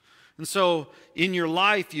 And so in your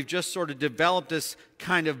life, you've just sort of developed this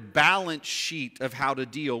kind of balance sheet of how to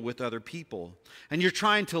deal with other people. And you're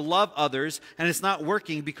trying to love others, and it's not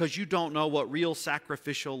working because you don't know what real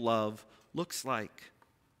sacrificial love looks like.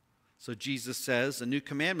 So Jesus says, "A new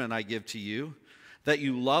commandment I give to you, that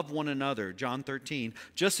you love one another." John 13,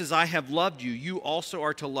 "Just as I have loved you, you also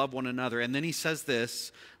are to love one another." And then he says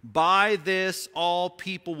this, "By this all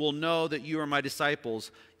people will know that you are my disciples,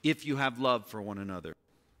 if you have love for one another."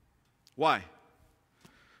 Why?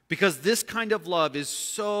 Because this kind of love is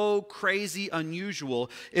so crazy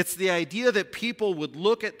unusual. It's the idea that people would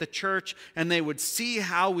look at the church and they would see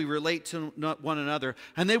how we relate to one another,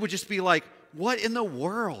 and they would just be like, what in the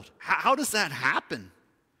world? How does that happen?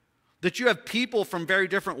 That you have people from very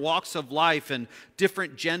different walks of life and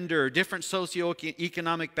different gender, different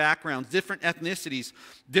socioeconomic backgrounds, different ethnicities,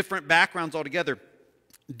 different backgrounds altogether,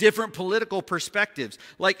 different political perspectives.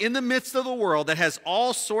 Like in the midst of the world that has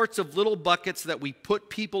all sorts of little buckets that we put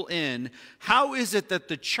people in, how is it that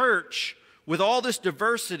the church, with all this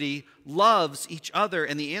diversity, loves each other?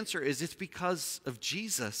 And the answer is it's because of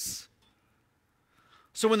Jesus.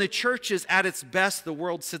 So when the church is at its best, the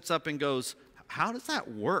world sits up and goes, how does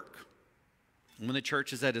that work? And when the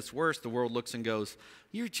church is at its worst, the world looks and goes,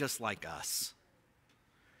 you're just like us.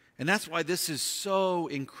 And that's why this is so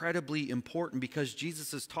incredibly important, because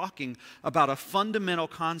Jesus is talking about a fundamental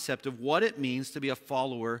concept of what it means to be a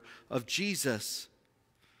follower of Jesus.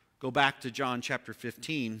 Go back to John chapter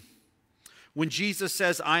 15. When Jesus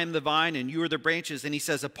says, I am the vine and you are the branches, and he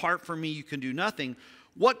says, apart from me you can do nothing,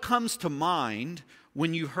 what comes to mind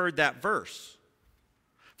when you heard that verse?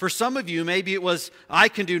 For some of you, maybe it was, I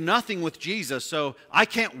can do nothing with Jesus, so I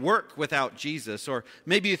can't work without Jesus. Or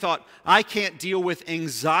maybe you thought, I can't deal with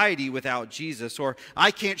anxiety without Jesus. Or I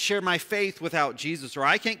can't share my faith without Jesus. Or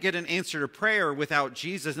I can't get an answer to prayer without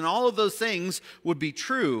Jesus. And all of those things would be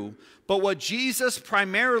true. But what Jesus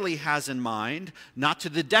primarily has in mind, not to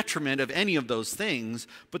the detriment of any of those things,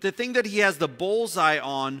 but the thing that he has the bullseye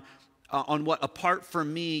on on what apart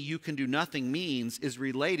from me you can do nothing means is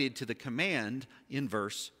related to the command in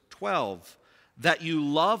verse 12, that you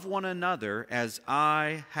love one another as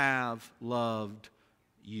I have loved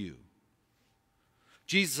you.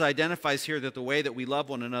 Jesus identifies here that the way that we love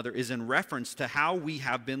one another is in reference to how we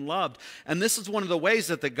have been loved. And this is one of the ways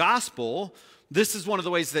that the gospel, this is one of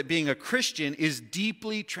the ways that being a Christian is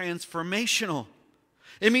deeply transformational.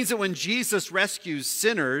 It means that when Jesus rescues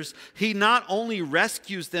sinners, he not only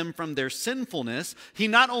rescues them from their sinfulness, he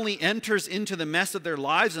not only enters into the mess of their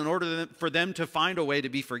lives in order for them to find a way to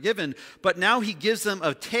be forgiven, but now he gives them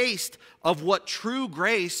a taste of what true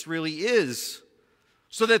grace really is,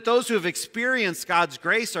 so that those who have experienced God's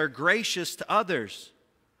grace are gracious to others.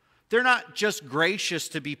 They're not just gracious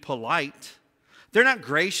to be polite. They're not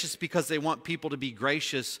gracious because they want people to be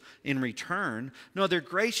gracious in return. No, they're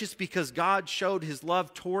gracious because God showed his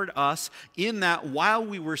love toward us in that while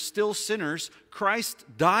we were still sinners, Christ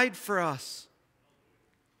died for us.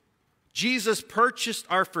 Jesus purchased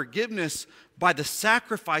our forgiveness by the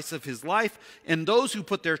sacrifice of his life, and those who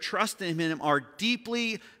put their trust in him are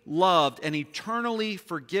deeply loved and eternally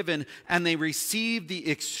forgiven, and they receive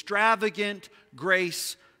the extravagant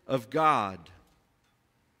grace of God.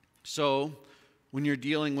 So, when you're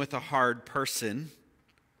dealing with a hard person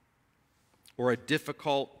or a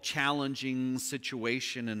difficult, challenging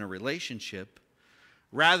situation in a relationship,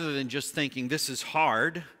 rather than just thinking, this is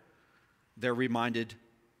hard, they're reminded,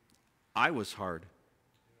 I was hard.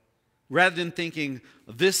 Rather than thinking,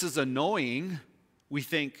 this is annoying, we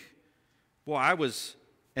think, well, I was,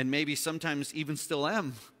 and maybe sometimes even still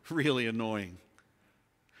am, really annoying.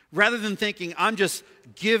 Rather than thinking, I'm just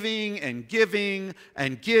giving and giving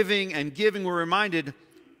and giving and giving, we're reminded,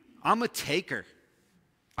 I'm a taker.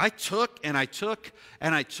 I took and I took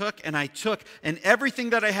and I took and I took, and everything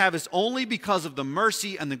that I have is only because of the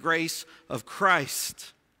mercy and the grace of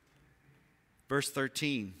Christ. Verse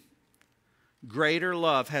 13, greater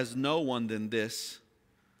love has no one than this,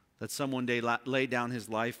 that someone lay down his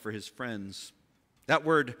life for his friends. That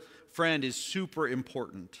word friend is super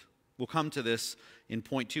important. We'll come to this in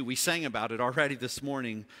point 2. We sang about it already this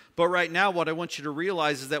morning. But right now, what I want you to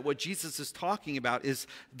realize is that what Jesus is talking about is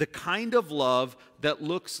the kind of love that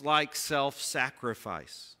looks like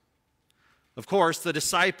self-sacrifice. Of course, the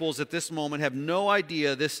disciples at this moment have no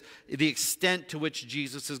idea the extent to which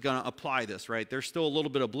Jesus is going to apply this, right? They're still a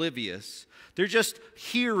little bit oblivious. They're just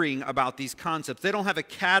hearing about these concepts. They don't have a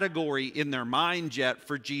category in their mind yet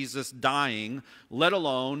for Jesus dying, let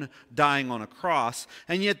alone dying on a cross.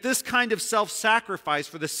 And yet this kind of self-sacrifice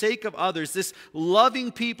for the sake of others, this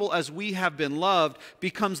loving people as we have been loved,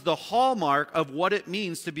 becomes the hallmark of what it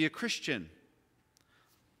means to be a Christian.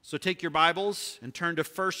 So take your Bibles and turn to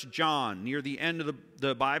 1 John, near the end of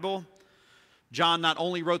the Bible. John not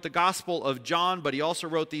only wrote the Gospel of John, but he also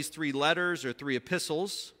wrote these 3 letters or 3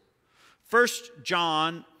 epistles. 1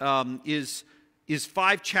 John is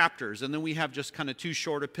 5 chapters, and then we have just kind of 2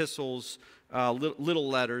 short epistles, little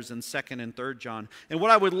letters in 2nd and 3rd John. And what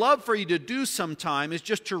I would love for you to do sometime is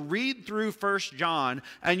just to read through 1 John,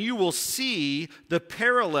 and you will see the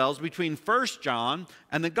parallels between 1 John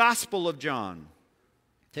and the Gospel of John.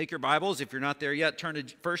 Take your Bibles, if you're not there yet, turn to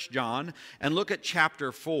 1 John and look at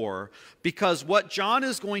chapter 4, because what John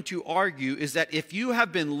is going to argue is that if you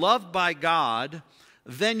have been loved by God,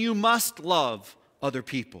 then you must love other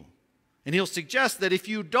people. And he'll suggest that if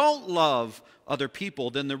you don't love other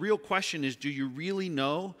people, then the real question is, do you really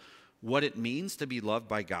know what it means to be loved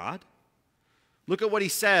by God? Look at what he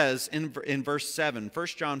says in verse 7, 1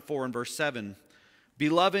 John 4 and verse 7.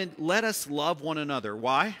 Beloved, let us love one another.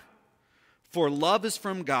 Why? For love is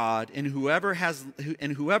from God, and whoever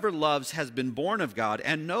loves has been born of God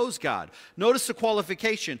and knows God. Notice the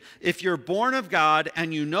qualification. If you're born of God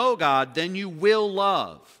and you know God, then you will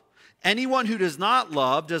love. Anyone who does not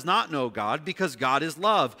love does not know God, because God is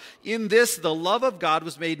love. In this, the love of God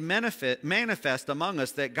was made manifest among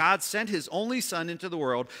us, that God sent his only Son into the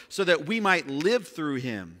world so that we might live through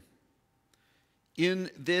him. In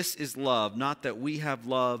this is love, not that we have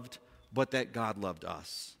loved, but that God loved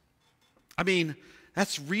us. I mean,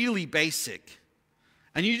 that's really basic.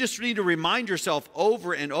 And you just need to remind yourself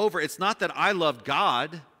over and over, it's not that I loved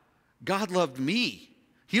God. God loved me.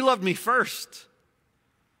 He loved me first.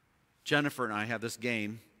 Jennifer and I have this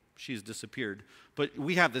game. She's disappeared. But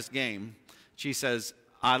we have this game. She says,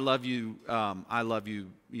 I love you,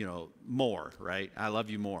 more, right? I love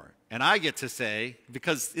you more. And I get to say,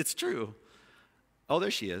 because it's true. Oh, there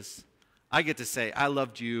she is. I get to say, I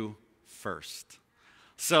loved you first.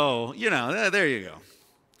 So, there you go.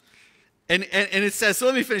 And it says, so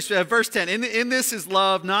let me finish verse 10. In this is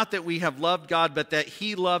love, not that we have loved God, but that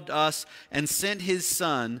he loved us and sent his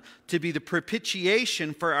Son to be the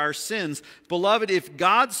propitiation for our sins. Beloved, if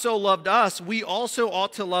God so loved us, we also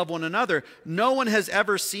ought to love one another. No one has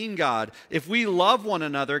ever seen God. If we love one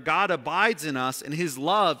another, God abides in us, and his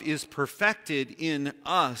love is perfected in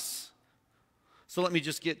us. So let me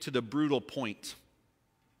just get to the brutal point.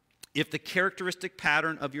 If the characteristic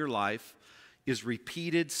pattern of your life is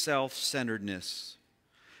repeated self-centeredness,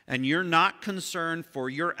 and you're not concerned for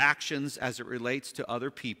your actions as it relates to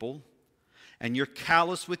other people, and you're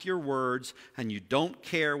callous with your words, and you don't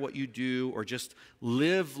care what you do, or just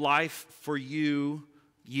live life for you,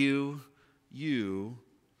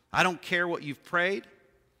 I don't care what you've prayed,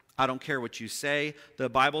 I don't care what you say. The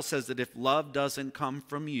Bible says that if love doesn't come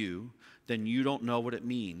from you, then you don't know what it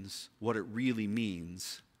means, what it really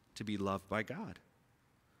means to be loved by God.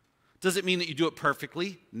 Does it mean that you do it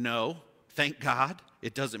perfectly? No. Thank God.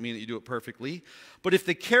 It doesn't mean that you do it perfectly. But if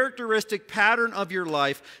the characteristic pattern of your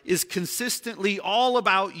life is consistently all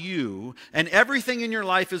about you, and everything in your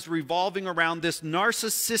life is revolving around this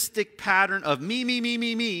narcissistic pattern of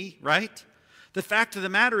me, right? The fact of the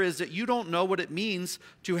matter is that you don't know what it means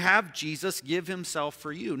to have Jesus give himself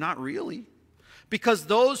for you. Not really. Because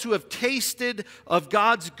those who have tasted of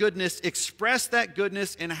God's goodness express that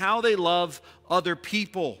goodness in how they love other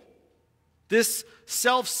people. This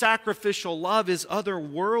self-sacrificial love is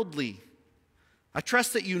otherworldly. I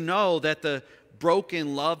trust that you know that the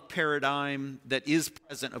broken love paradigm that is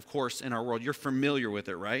present, of course, in our world, you're familiar with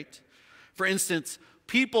it, right? For instance,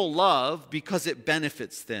 people love because it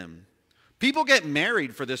benefits them. People get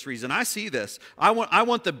married for this reason. I see this. I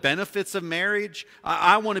want the benefits of marriage.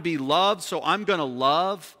 I want to be loved, so I'm going to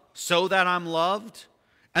love so that I'm loved.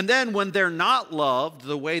 And then when they're not loved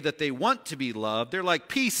the way that they want to be loved, they're like,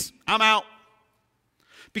 peace, I'm out.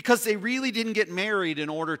 Because they really didn't get married in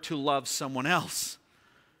order to love someone else.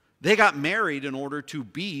 They got married in order to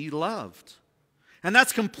be loved. And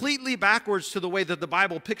that's completely backwards to the way that the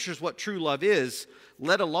Bible pictures what true love is,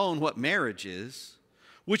 let alone what marriage is.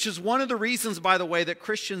 Which is one of the reasons, by the way, that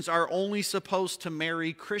Christians are only supposed to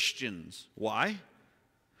marry Christians. Why?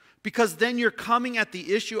 Because then you're coming at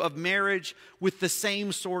the issue of marriage with the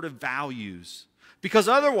same sort of values. Because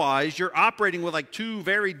otherwise, you're operating with like two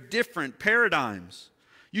very different paradigms.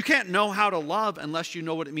 You can't know how to love unless you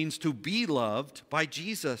know what it means to be loved by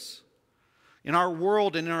Jesus. In our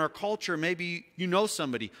world and in our culture, maybe you know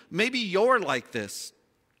somebody. Maybe you're like this.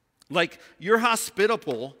 Like, you're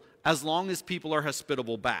hospitable as long as people are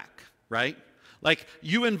hospitable back, right? Like,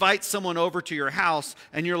 you invite someone over to your house,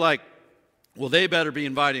 and you're like, well, they better be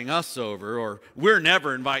inviting us over, or we're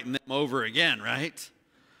never inviting them over again, right?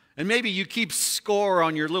 And maybe you keep score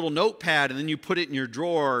on your little notepad, and then you put it in your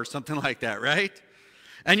drawer or something like that, right?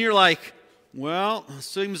 And you're like, well, it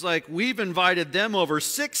seems like we've invited them over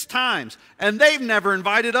 6 times, and they've never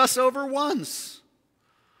invited us over once.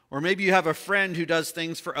 Or maybe you have a friend who does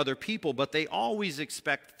things for other people, but they always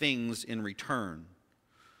expect things in return.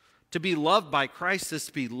 To be loved by Christ is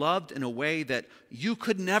to be loved in a way that you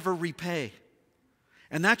could never repay.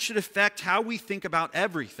 And that should affect how we think about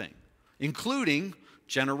everything, including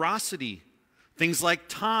generosity, things like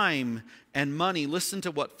time and money. Listen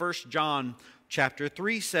to what 1 John chapter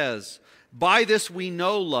 3 says. By this we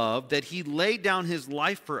know love, that he laid down his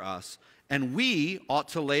life for us, and we ought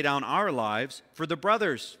to lay down our lives for the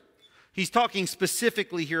brothers. He's talking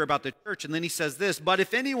specifically here about the church, and then he says this, but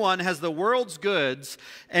if anyone has the world's goods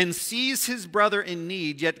and sees his brother in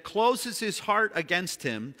need, yet closes his heart against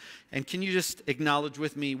him, and can you just acknowledge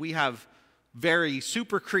with me, we have very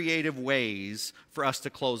super creative ways for us to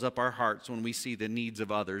close up our hearts when we see the needs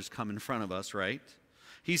of others come in front of us, right?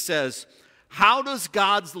 He says, how does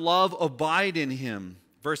God's love abide in him?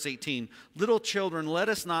 Verse 18, little children, let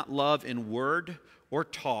us not love in word or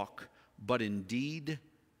talk, but in deed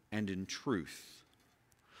and in truth.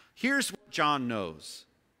 Here's what John knows.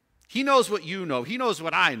 He knows what you know. He knows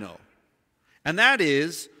what I know. And that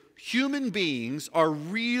is, human beings are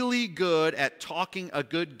really good at talking a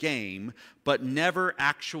good game, but never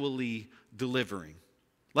actually delivering.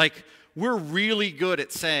 Like, we're really good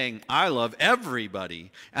at saying, I love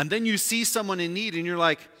everybody. And then you see someone in need and you're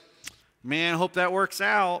like, man, hope that works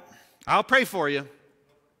out. I'll pray for you.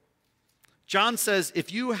 John says,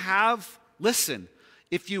 if you have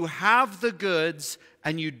the goods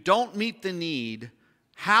and you don't meet the need,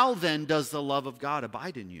 how then does the love of God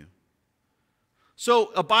abide in you?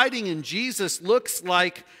 So abiding in Jesus looks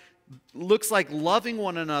like loving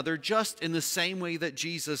one another just in the same way that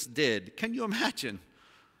Jesus did. Can you imagine?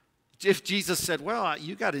 If Jesus said, well,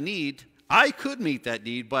 you got a need, I could meet that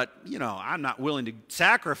need, but, I'm not willing to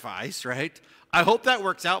sacrifice, right? I hope that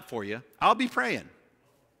works out for you. I'll be praying,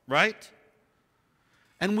 right?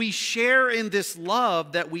 And we share in this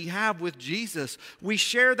love that we have with Jesus. We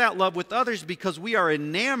share that love with others because we are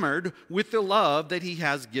enamored with the love that he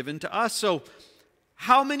has given to us. So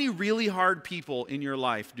how many really hard people in your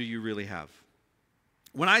life do you really have?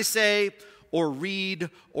 When I say or read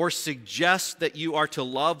or suggest that you are to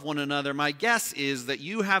love one another, my guess is that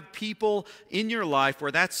you have people in your life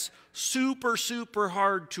where that's super, super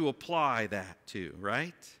hard to apply that to,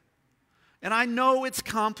 right? And I know it's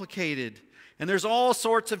complicated, and there's all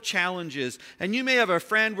sorts of challenges. And you may have a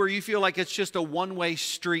friend where you feel like it's just a one-way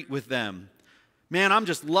street with them. Man, I'm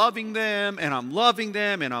just loving them, and I'm loving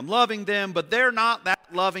them, and I'm loving them, but they're not that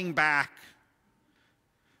loving back.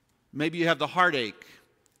 Maybe you have the heartache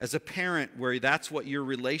as a parent where that's what your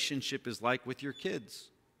relationship is like with your kids.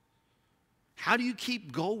 How do you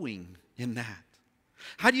keep going in that?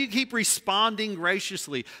 How do you keep responding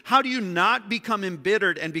graciously? How do you not become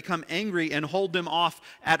embittered and become angry and hold them off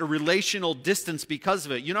at a relational distance because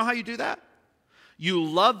of it? You know how you do that? You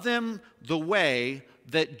love them the way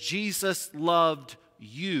that Jesus loved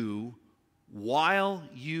you while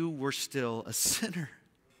you were still a sinner.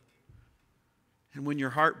 And when you're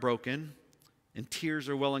heartbroken and tears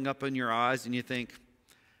are welling up in your eyes and you think,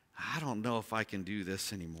 I don't know if I can do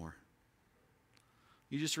this anymore,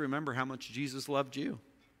 you just remember how much Jesus loved you.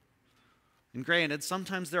 And granted,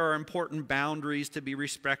 sometimes there are important boundaries to be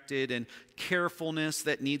respected and carefulness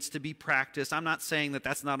that needs to be practiced. I'm not saying that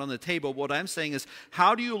that's not on the table. What I'm saying is,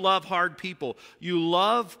 how do you love hard people? You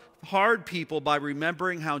love hard people by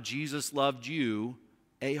remembering how Jesus loved you,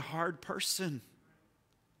 a hard person.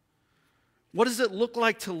 What does it look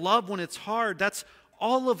like to love when it's hard? That's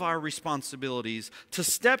all of our responsibilities, to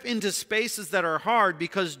step into spaces that are hard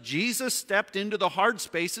because Jesus stepped into the hard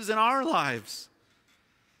spaces in our lives.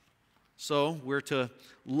 So we're to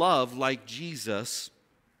love like Jesus.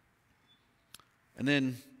 And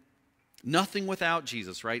then nothing without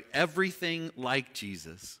Jesus, right? Everything like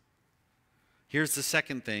Jesus. Here's the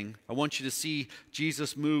second thing. I want you to see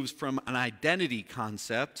Jesus moves from an identity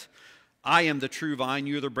concept, I am the true vine,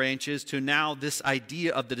 you are the branches, to now this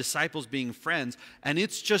idea of the disciples being friends. And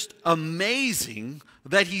it's just amazing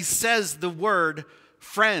that he says the word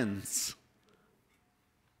friends.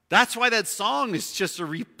 That's why that song is just a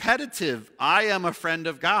repetitive, I am a friend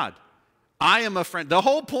of God. I am a friend. The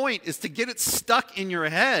whole point is to get it stuck in your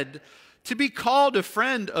head to be called a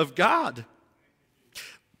friend of God.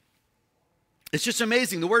 It's just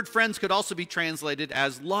amazing. The word friends could also be translated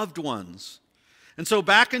as loved ones. And so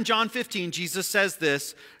back in John 15, Jesus says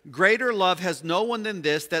this, greater love has no one than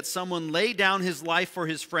this, that someone lay down his life for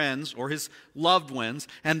his friends or his loved ones.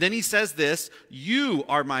 And then he says this, you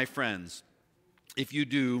are my friends if you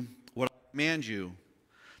do what I command you.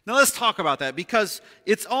 Now let's talk about that, because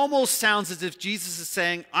it almost sounds as if Jesus is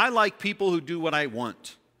saying, I like people who do what I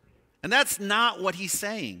want. And that's not what he's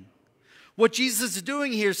saying. What Jesus is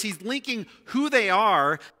doing here is he's linking who they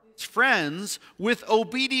are, his friends, with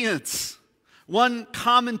obedience. One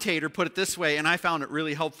commentator put it this way, and I found it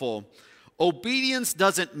really helpful. Obedience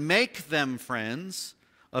doesn't make them friends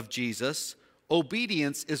of Jesus.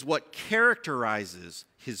 Obedience is what characterizes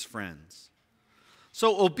his friends.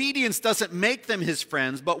 So obedience doesn't make them his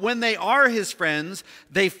friends, but when they are his friends,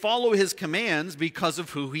 they follow his commands because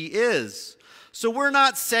of who he is. So we're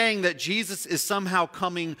not saying that Jesus is somehow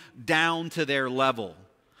coming down to their level.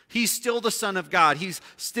 He's still the Son of God. He's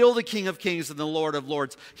still the King of Kings and the Lord of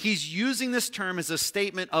Lords. He's using this term as a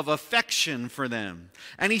statement of affection for them.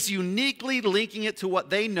 And he's uniquely linking it to what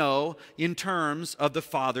they know in terms of the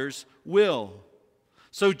Father's will.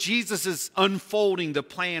 So Jesus is unfolding the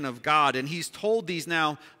plan of God, and he's told these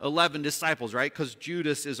now 11 disciples, right? Because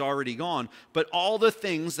Judas is already gone. But all the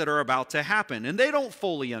things that are about to happen, and they don't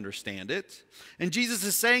fully understand it. And Jesus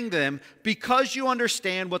is saying to them, because you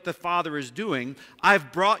understand what the Father is doing,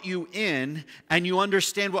 I've brought you in, and you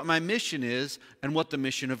understand what my mission is and what the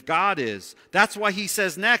mission of God is. That's why he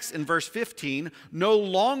says next in verse 15, no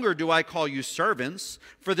longer do I call you servants,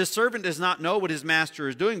 for the servant does not know what his master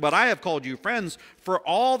is doing, but I have called you friends, for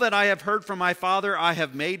all that I have heard from my Father I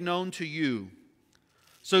have made known to you.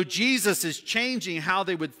 So Jesus is changing how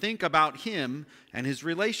they would think about him and his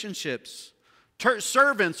relationships.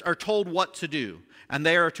 Servants are told what to do, and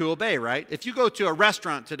they are to obey, right? If you go to a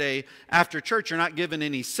restaurant today after church, you're not given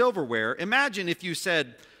any silverware. Imagine if you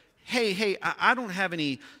said, hey, I don't have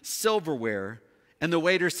any silverware, and the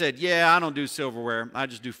waiter said, yeah, I don't do silverware, I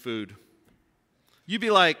just do food. You'd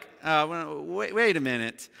be like, wait a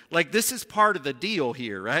minute. Like, this is part of the deal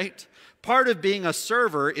here, right? Part of being a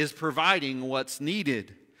server is providing what's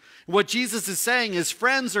needed. What Jesus is saying is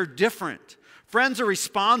friends are different. Friends are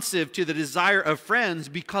responsive to the desire of friends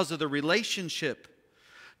because of the relationship.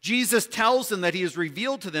 Jesus tells them that he has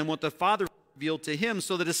revealed to them what the Father revealed to him.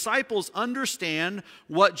 So the disciples understand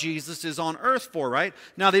what Jesus is on earth for, right?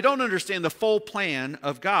 Now, they don't understand the full plan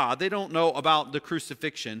of God. They don't know about the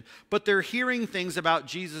crucifixion, but they're hearing things about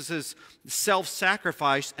Jesus'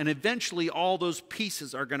 self-sacrifice, and eventually all those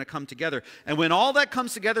pieces are going to come together. And when all that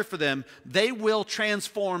comes together for them, they will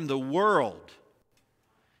transform the world.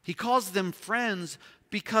 He calls them friends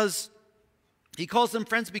because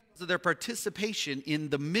of their participation in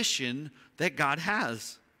the mission that God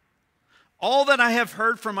has. All that I have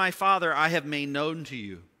heard from my Father, I have made known to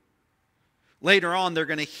you. Later on, they're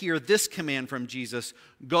going to hear this command from Jesus: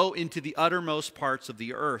 go into the uttermost parts of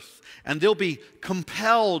the earth. And they'll be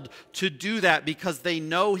compelled to do that because they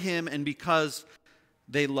know him and because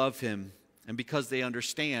they love him and because they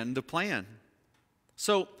understand the plan.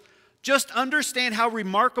 So just understand how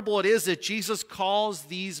remarkable it is that Jesus calls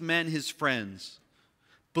these men his friends.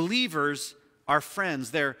 Believers are friends.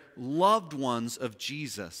 They're loved ones of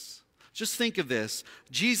Jesus. Just think of this.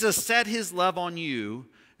 Jesus set his love on you,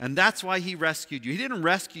 and that's why he rescued you. He didn't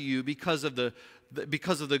rescue you because of the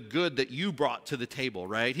good that you brought to the table,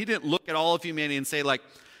 right? He didn't look at all of humanity and say, like,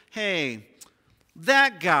 hey,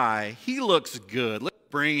 that guy, he looks good. Let's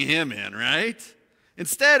bring him in, right?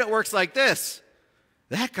 Instead, it works like this.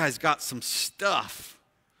 That guy's got some stuff.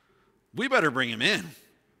 We better bring him in.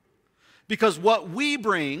 Because what we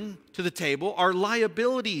bring to the table are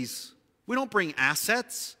liabilities. We don't bring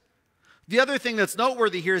assets. The other thing that's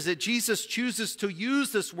noteworthy here is that Jesus chooses to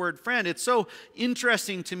use this word friend. It's so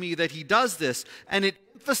interesting to me that he does this, and it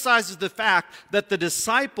emphasizes the fact that the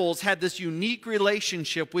disciples had this unique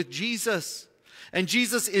relationship with Jesus. And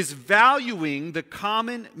Jesus is valuing the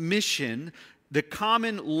common mission, the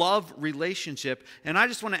common love relationship. And I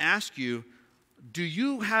just want to ask you, do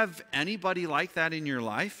you have anybody like that in your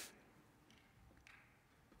life?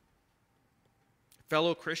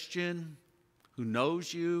 Fellow Christian who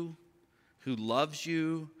knows you, who loves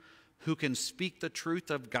you, who can speak the truth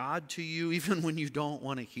of God to you even when you don't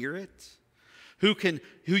want to hear it, who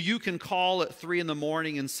you can call at 3 a.m.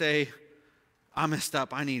 and say, I messed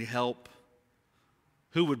up, I need help,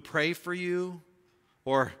 who would pray for you,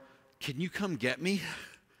 or can you come get me?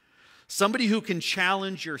 Somebody who can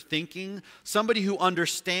challenge your thinking, somebody who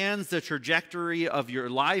understands the trajectory of your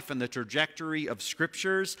life and the trajectory of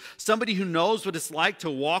scriptures, somebody who knows what it's like to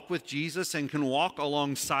walk with Jesus and can walk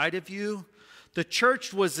alongside of you. The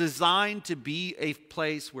church was designed to be a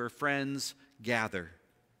place where friends gather.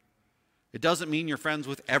 It doesn't mean you're friends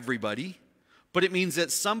with everybody, but it means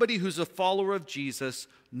that somebody who's a follower of Jesus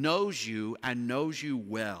knows you and knows you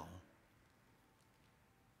well.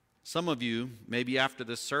 Some of you, maybe after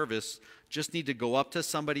this service, just need to go up to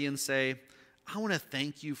somebody and say, I want to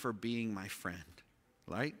thank you for being my friend,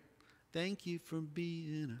 right? Thank you for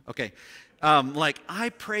being, okay.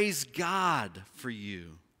 I praise God for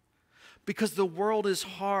you. Because the world is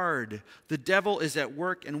hard, the devil is at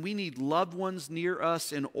work, and we need loved ones near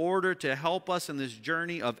us in order to help us in this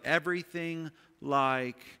journey of everything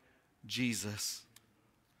like Jesus.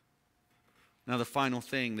 Now, the final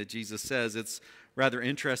thing that Jesus says, it's rather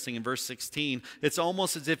interesting in verse 16. It's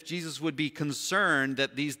almost as if Jesus would be concerned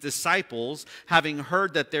that these disciples, having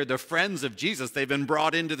heard that they're the friends of Jesus, they've been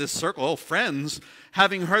brought into this circle, oh, friends,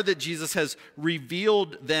 having heard that Jesus has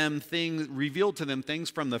revealed to them things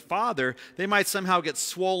from the Father, they might somehow get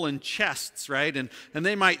swollen chests, right? And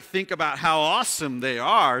they might think about how awesome they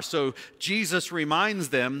are. So Jesus reminds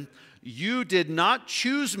them, you did not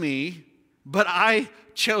choose me, but I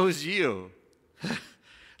chose you.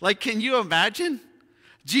 Like, can you imagine?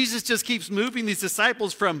 Jesus just keeps moving these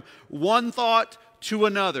disciples from one thought to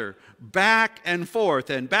another, back and forth,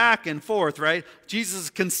 right? Jesus is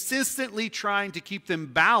consistently trying to keep them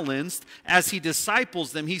balanced as he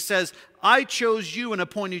disciples them. He says, I chose you and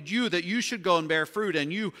appointed you that you should go and bear fruit,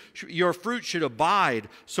 and your fruit should abide.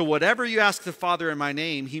 So whatever you ask the Father in my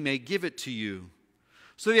name, he may give it to you.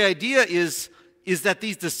 So the idea is that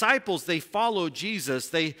these disciples, they followed Jesus.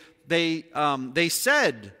 They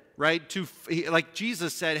said, right, like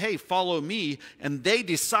Jesus said, hey, follow me, and they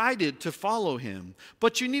decided to follow him.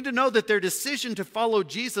 But you need to know that their decision to follow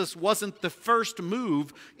Jesus wasn't the first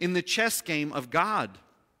move in the chess game of God.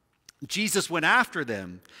 Jesus went after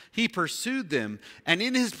them. He pursued them, and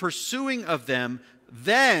in his pursuing of them,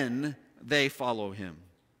 then they follow him.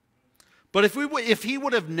 But if he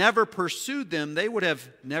would have never pursued them, they would have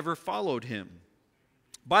never followed him.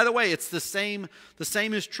 By the way, it's the same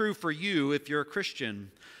is true for you if you're a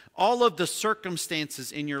Christian. All of the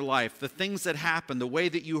circumstances in your life, the things that happened, the way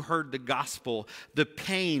that you heard the gospel, the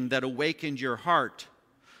pain that awakened your heart.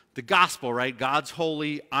 The gospel, right? God's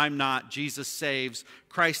holy, I'm not, Jesus saves,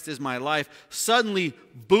 Christ is my life, suddenly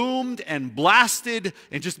boomed and blasted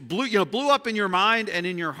and just blew up in your mind and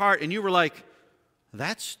in your heart. And you were like,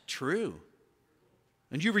 that's true.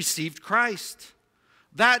 And you received Christ.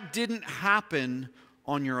 That didn't happen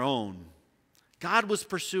on your own. God was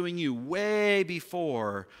pursuing you way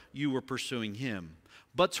before you were pursuing him.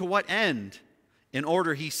 But to what end? In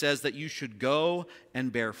order, he says, that you should go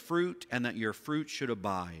and bear fruit and that your fruit should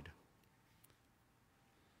abide.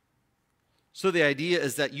 So the idea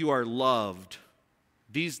is that you are loved.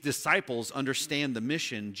 These disciples understand the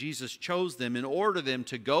mission. Jesus chose them in order for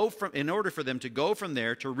them to go from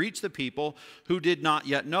there to reach the people who did not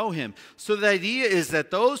yet know him. So the idea is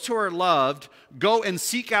that those who are loved go and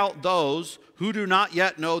seek out those who do not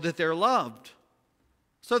yet know that they're loved.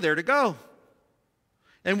 So they're to go.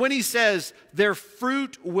 And when he says their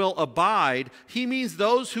fruit will abide, he means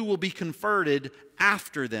those who will be converted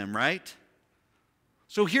after them, right?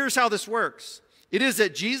 So here's how this works. It is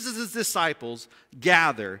that Jesus' disciples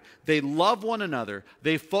gather, they love one another,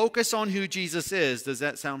 they focus on who Jesus is. Does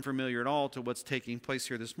that sound familiar at all to what's taking place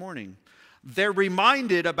here this morning? They're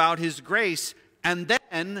reminded about his grace, and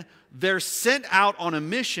then they're sent out on a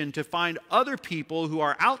mission to find other people who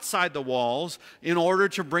are outside the walls in order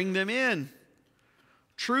to bring them in.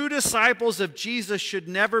 True disciples of Jesus should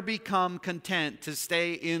never become content to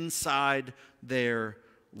stay inside their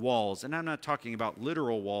walls. And I'm not talking about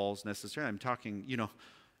literal walls necessarily. I'm talking,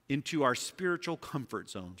 into our spiritual comfort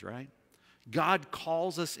zones, right? God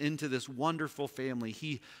calls us into this wonderful family.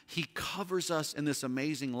 He covers us in this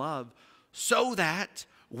amazing love so that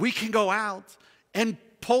we can go out and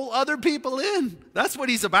pull other people in. That's what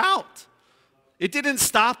he's about. It didn't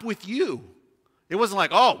stop with you. It wasn't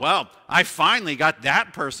like, oh, well, I finally got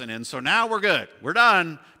that person in, so now we're good. We're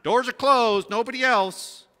done. Doors are closed. Nobody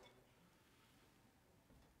else.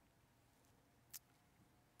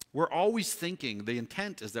 We're always thinking, the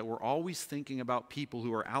intent is that we're always thinking about people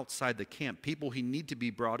who are outside the camp, people who need to be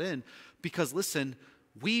brought in, because listen,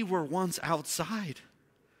 we were once outside.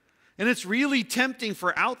 And it's really tempting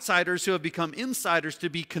for outsiders who have become insiders to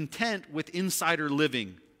be content with insider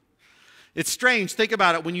living. It's strange, think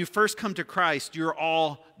about it, when you first come to Christ, you're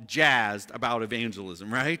all jazzed about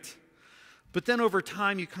evangelism, right? But then over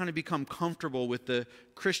time, you kind of become comfortable with the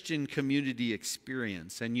Christian community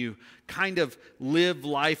experience, and you kind of live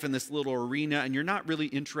life in this little arena, and you're not really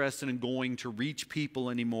interested in going to reach people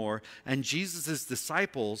anymore. And Jesus'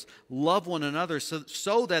 disciples love one another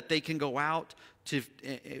so that they can go out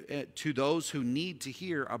to those who need to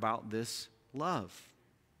hear about this love.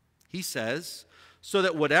 He says, so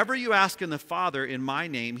that whatever you ask in the Father in my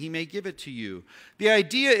name, he may give it to you. The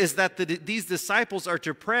idea is that these disciples are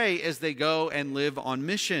to pray as they go and live on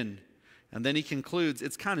mission. And then he concludes,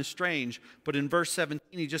 it's kind of strange, but in verse 17,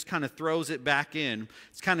 he just kind of throws it back in.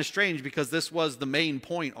 It's kind of strange because this was the main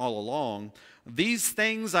point all along. These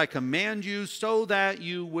things I command you so that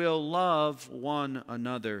you will love one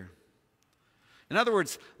another. In other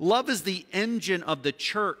words, love is the engine of the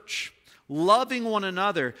church. Loving one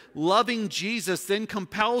another, loving Jesus, then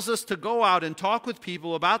compels us to go out and talk with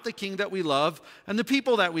people about the King that we love and the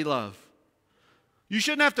people that we love. You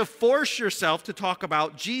shouldn't have to force yourself to talk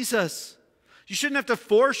about Jesus. You shouldn't have to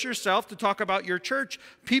force yourself to talk about your church.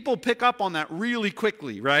 People pick up on that really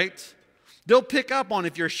quickly, right? They'll pick up on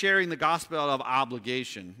if you're sharing the gospel out of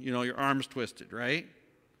obligation, your arms twisted, right?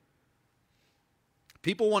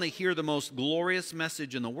 People want to hear the most glorious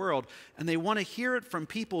message in the world, and they want to hear it from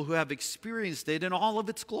people who have experienced it in all of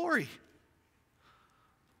its glory.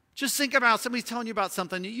 Just think about somebody telling you about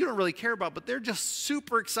something that you don't really care about, but they're just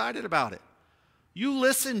super excited about it. You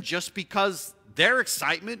listen just because their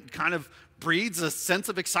excitement kind of breeds a sense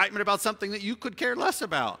of excitement about something that you could care less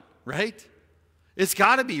about, right? It's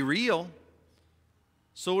got to be real.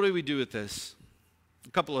 So what do we do with this? A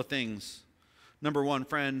couple of things. Number one,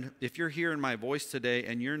 friend, if you're hearing my voice today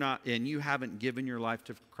and you haven't given your life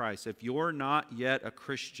to Christ, if you're not yet a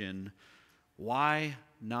Christian, why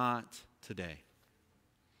not today?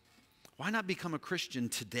 Why not become a Christian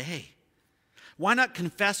today? Why not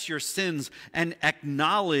confess your sins and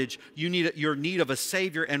acknowledge your need of a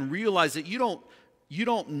Savior and realize that you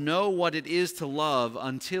don't know what it is to love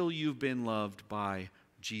until you've been loved by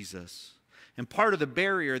Jesus? And part of the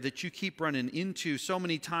barrier that you keep running into so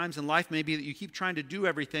many times in life may be that you keep trying to do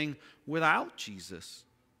everything without Jesus.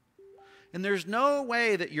 And there's no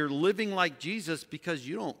way that you're living like Jesus because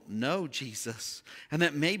you don't know Jesus. And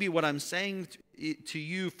that maybe what I'm saying to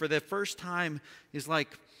you for the first time is like,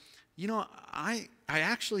 You know, I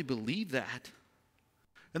actually believe that.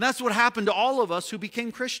 And that's what happened to all of us who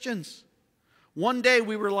became Christians. One day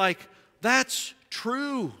we were like, that's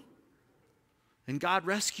true. And God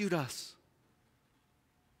rescued us.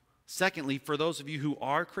 Secondly, for those of you who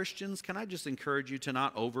are Christians, can I just encourage you to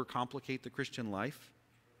not overcomplicate the Christian life?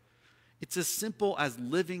 It's as simple as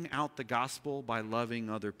living out the gospel by loving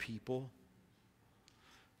other people.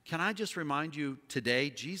 Can I just remind you today,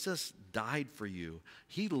 Jesus died for you.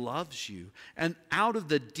 He loves you. And out of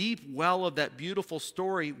the deep well of that beautiful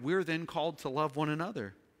story, we're then called to love one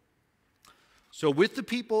another. So with the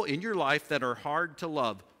people in your life that are hard to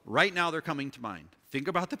love, right now they're coming to mind. Think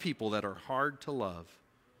about the people that are hard to love.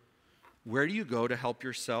 Where do you go to help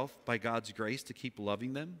yourself by God's grace to keep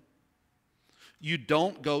loving them? You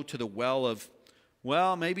don't go to the well of,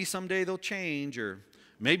 well, maybe someday they'll change, or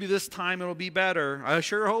maybe this time it'll be better. I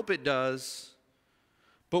sure hope it does.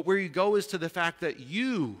 But where you go is to the fact that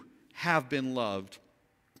you have been loved,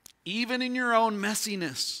 even in your own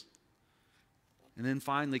messiness. And then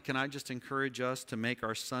finally, can I just encourage us to make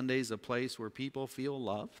our Sundays a place where people feel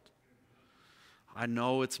loved? I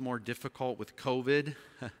know it's more difficult with COVID.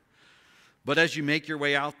 But as you make your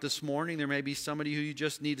way out this morning, there may be somebody who you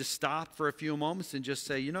just need to stop for a few moments and just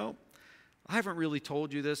say, you know, I haven't really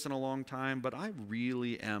told you this in a long time, but I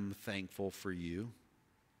really am thankful for you.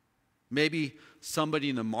 Maybe somebody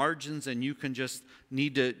in the margins, and you can just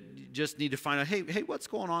need to find out, hey, what's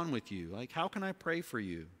going on with you? Like, how can I pray for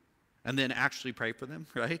you? And then actually pray for them,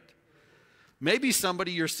 right? Maybe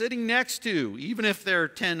somebody you're sitting next to, even if they're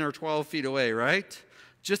 10 or 12 feet away, right?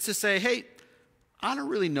 Just to say, hey, I don't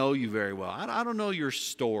really know you very well. I don't know your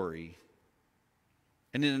story.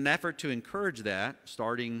 And in an effort to encourage that,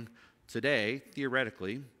 starting today,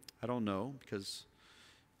 theoretically, I don't know, because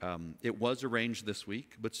it was arranged this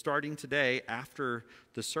week, but starting today, after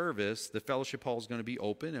the service, the fellowship hall is going to be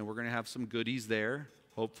open, and we're going to have some goodies there,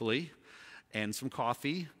 hopefully, and some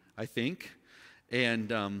coffee, I think.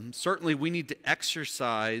 And certainly we need to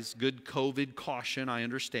exercise good COVID caution, I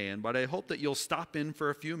understand, but I hope that you'll stop in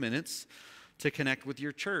for a few minutes to connect with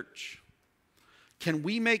your church. Can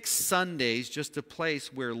we make Sundays just a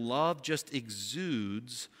place where love just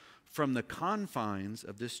exudes from the confines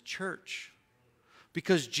of this church?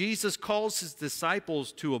 Because Jesus calls his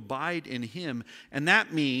disciples to abide in him, and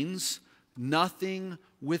that means nothing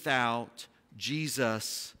without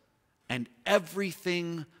Jesus and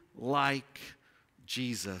everything like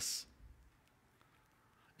Jesus.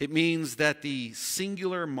 It means that the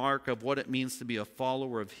singular mark of what it means to be a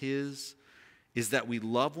follower of his is that we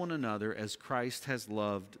love one another as Christ has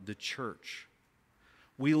loved the church.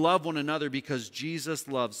 We love one another because Jesus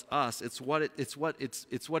loves us. It's what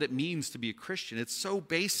it means to be a Christian. It's so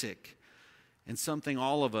basic and something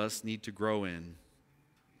all of us need to grow in.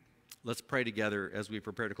 Let's pray together as we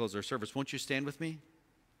prepare to close our service. Won't you stand with me?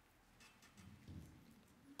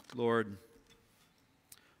 Lord,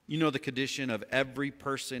 you know the condition of every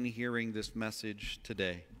person hearing this message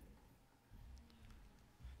today.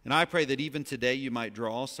 And I pray that even today you might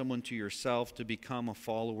draw someone to yourself to become a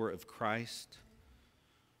follower of Christ.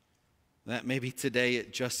 That maybe today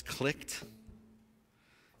it just clicked.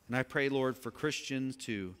 And I pray, Lord, for Christians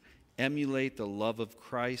to emulate the love of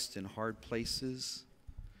Christ in hard places,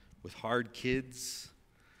 with hard kids,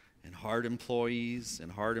 and hard employees,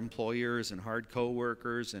 and hard employers, and hard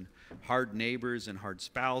co-workers, and hard neighbors, and hard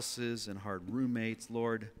spouses, and hard roommates.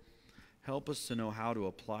 Lord, help us to know how to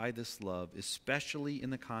apply this love, especially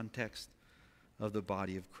in the context of the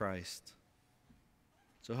body of Christ.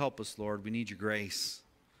 So help us, Lord. We need your grace.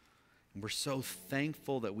 And we're so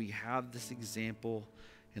thankful that we have this example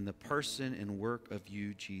in the person and work of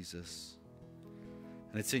you, Jesus.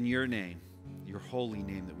 And it's in your name, your holy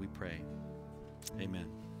name, that we pray. Amen.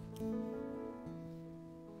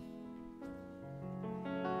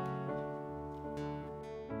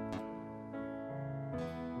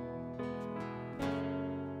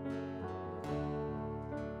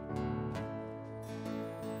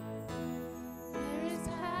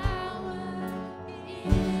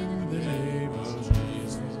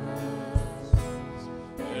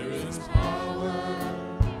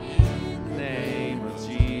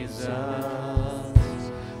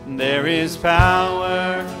 There is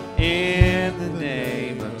power in the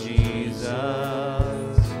name of Jesus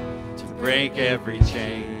to break every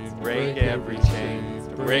chain, break every chain,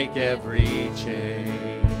 to break every chain.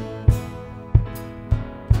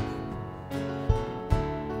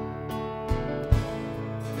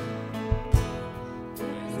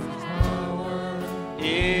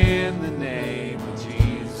 In the name of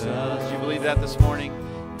Jesus. Do you believe that this morning?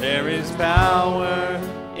 There is power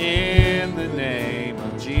in the name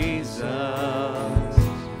of Jesus.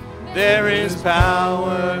 There is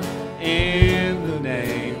power in the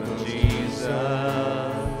name of Jesus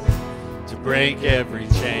to break every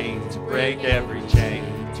chain, to break every chain,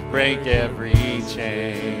 to break every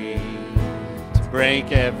chain, to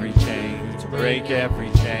break every chain, to break every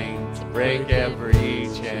chain, to break every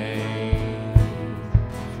chain.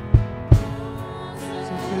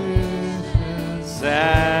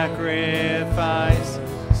 Sacrifice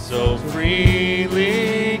so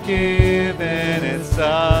freely given, it's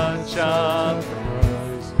such a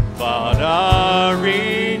price. Bought our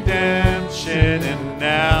redemption, and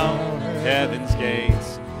now heaven's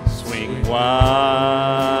gates swing wide.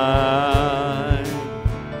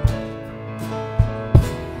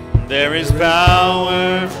 There is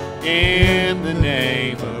power in the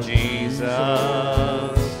name of Jesus.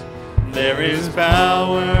 There is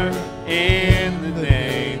power in the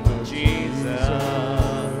name of Jesus.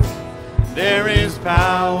 There is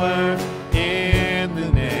power in the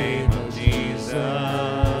name of Jesus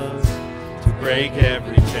to break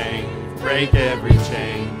every chain, break every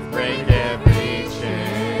chain, break every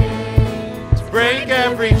chain, to break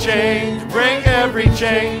every chain, to break every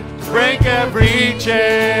chain, to break every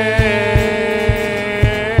chain.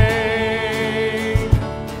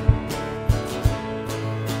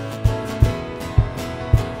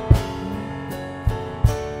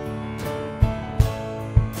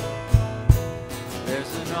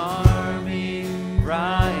 There's an army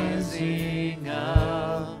rising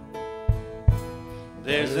up.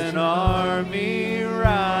 There's an army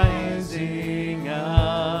rising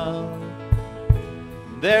up.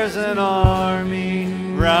 There's an army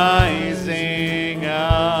rising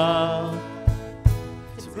up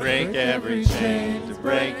to break every chain, to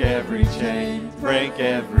break every chain, to break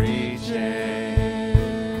every chain.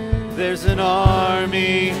 There's an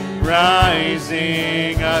army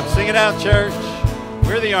rising up. Sing it out, church.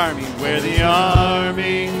 We're the army. We're the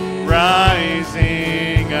army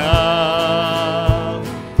rising up.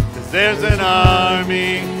 'Cause there's an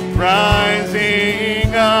army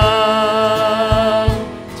rising up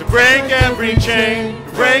to break every chain,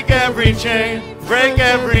 to break every chain, to break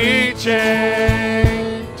every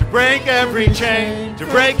chain, to break every chain, to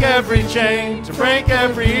break every chain, to break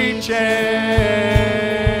every chain.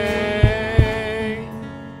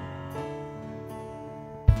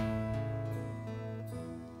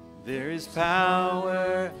 There is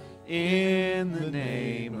power in the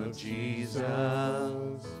name of Jesus.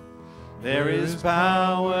 There is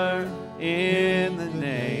power in the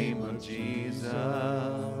name of Jesus.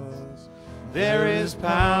 There is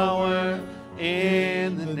power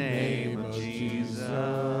in the name of Jesus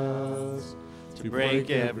to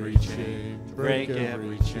break every chain, to break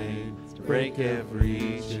every chain, to break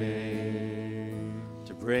every chain,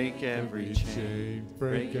 to break every chain,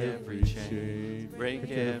 break every chain,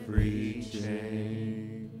 break every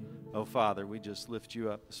chain. Oh, Father, we just lift you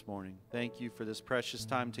up this morning. Thank you for this precious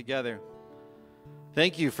time together.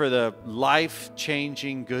 Thank you for the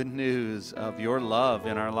life-changing good news of your love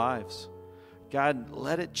in our lives. God,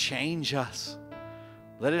 let it change us.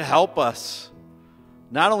 Let it help us,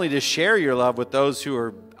 not only to share your love with those who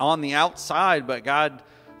are on the outside, but God,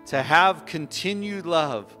 to have continued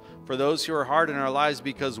love for those who are hard in our lives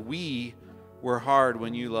because we were hard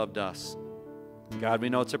when you loved us. God, we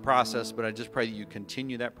know it's a process, but I just pray that you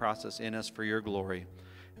continue that process in us for your glory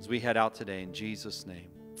as we head out today. In Jesus' name,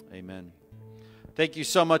 amen. Thank you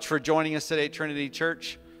so much for joining us today at Trinity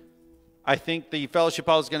Church. I think the fellowship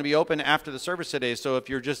hall is going to be open after the service today, so if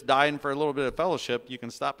you're just dying for a little bit of fellowship, you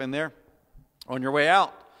can stop in there on your way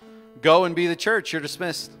out. Go and be the church. You're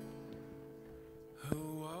dismissed.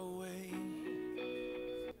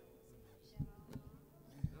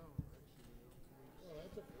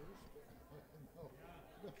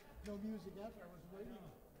 No music after. I was waiting.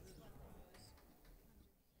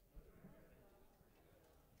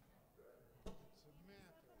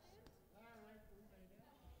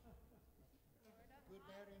 Good,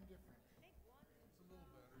 bad, indifferent. It's a little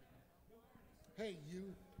better. Hey,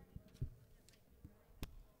 you.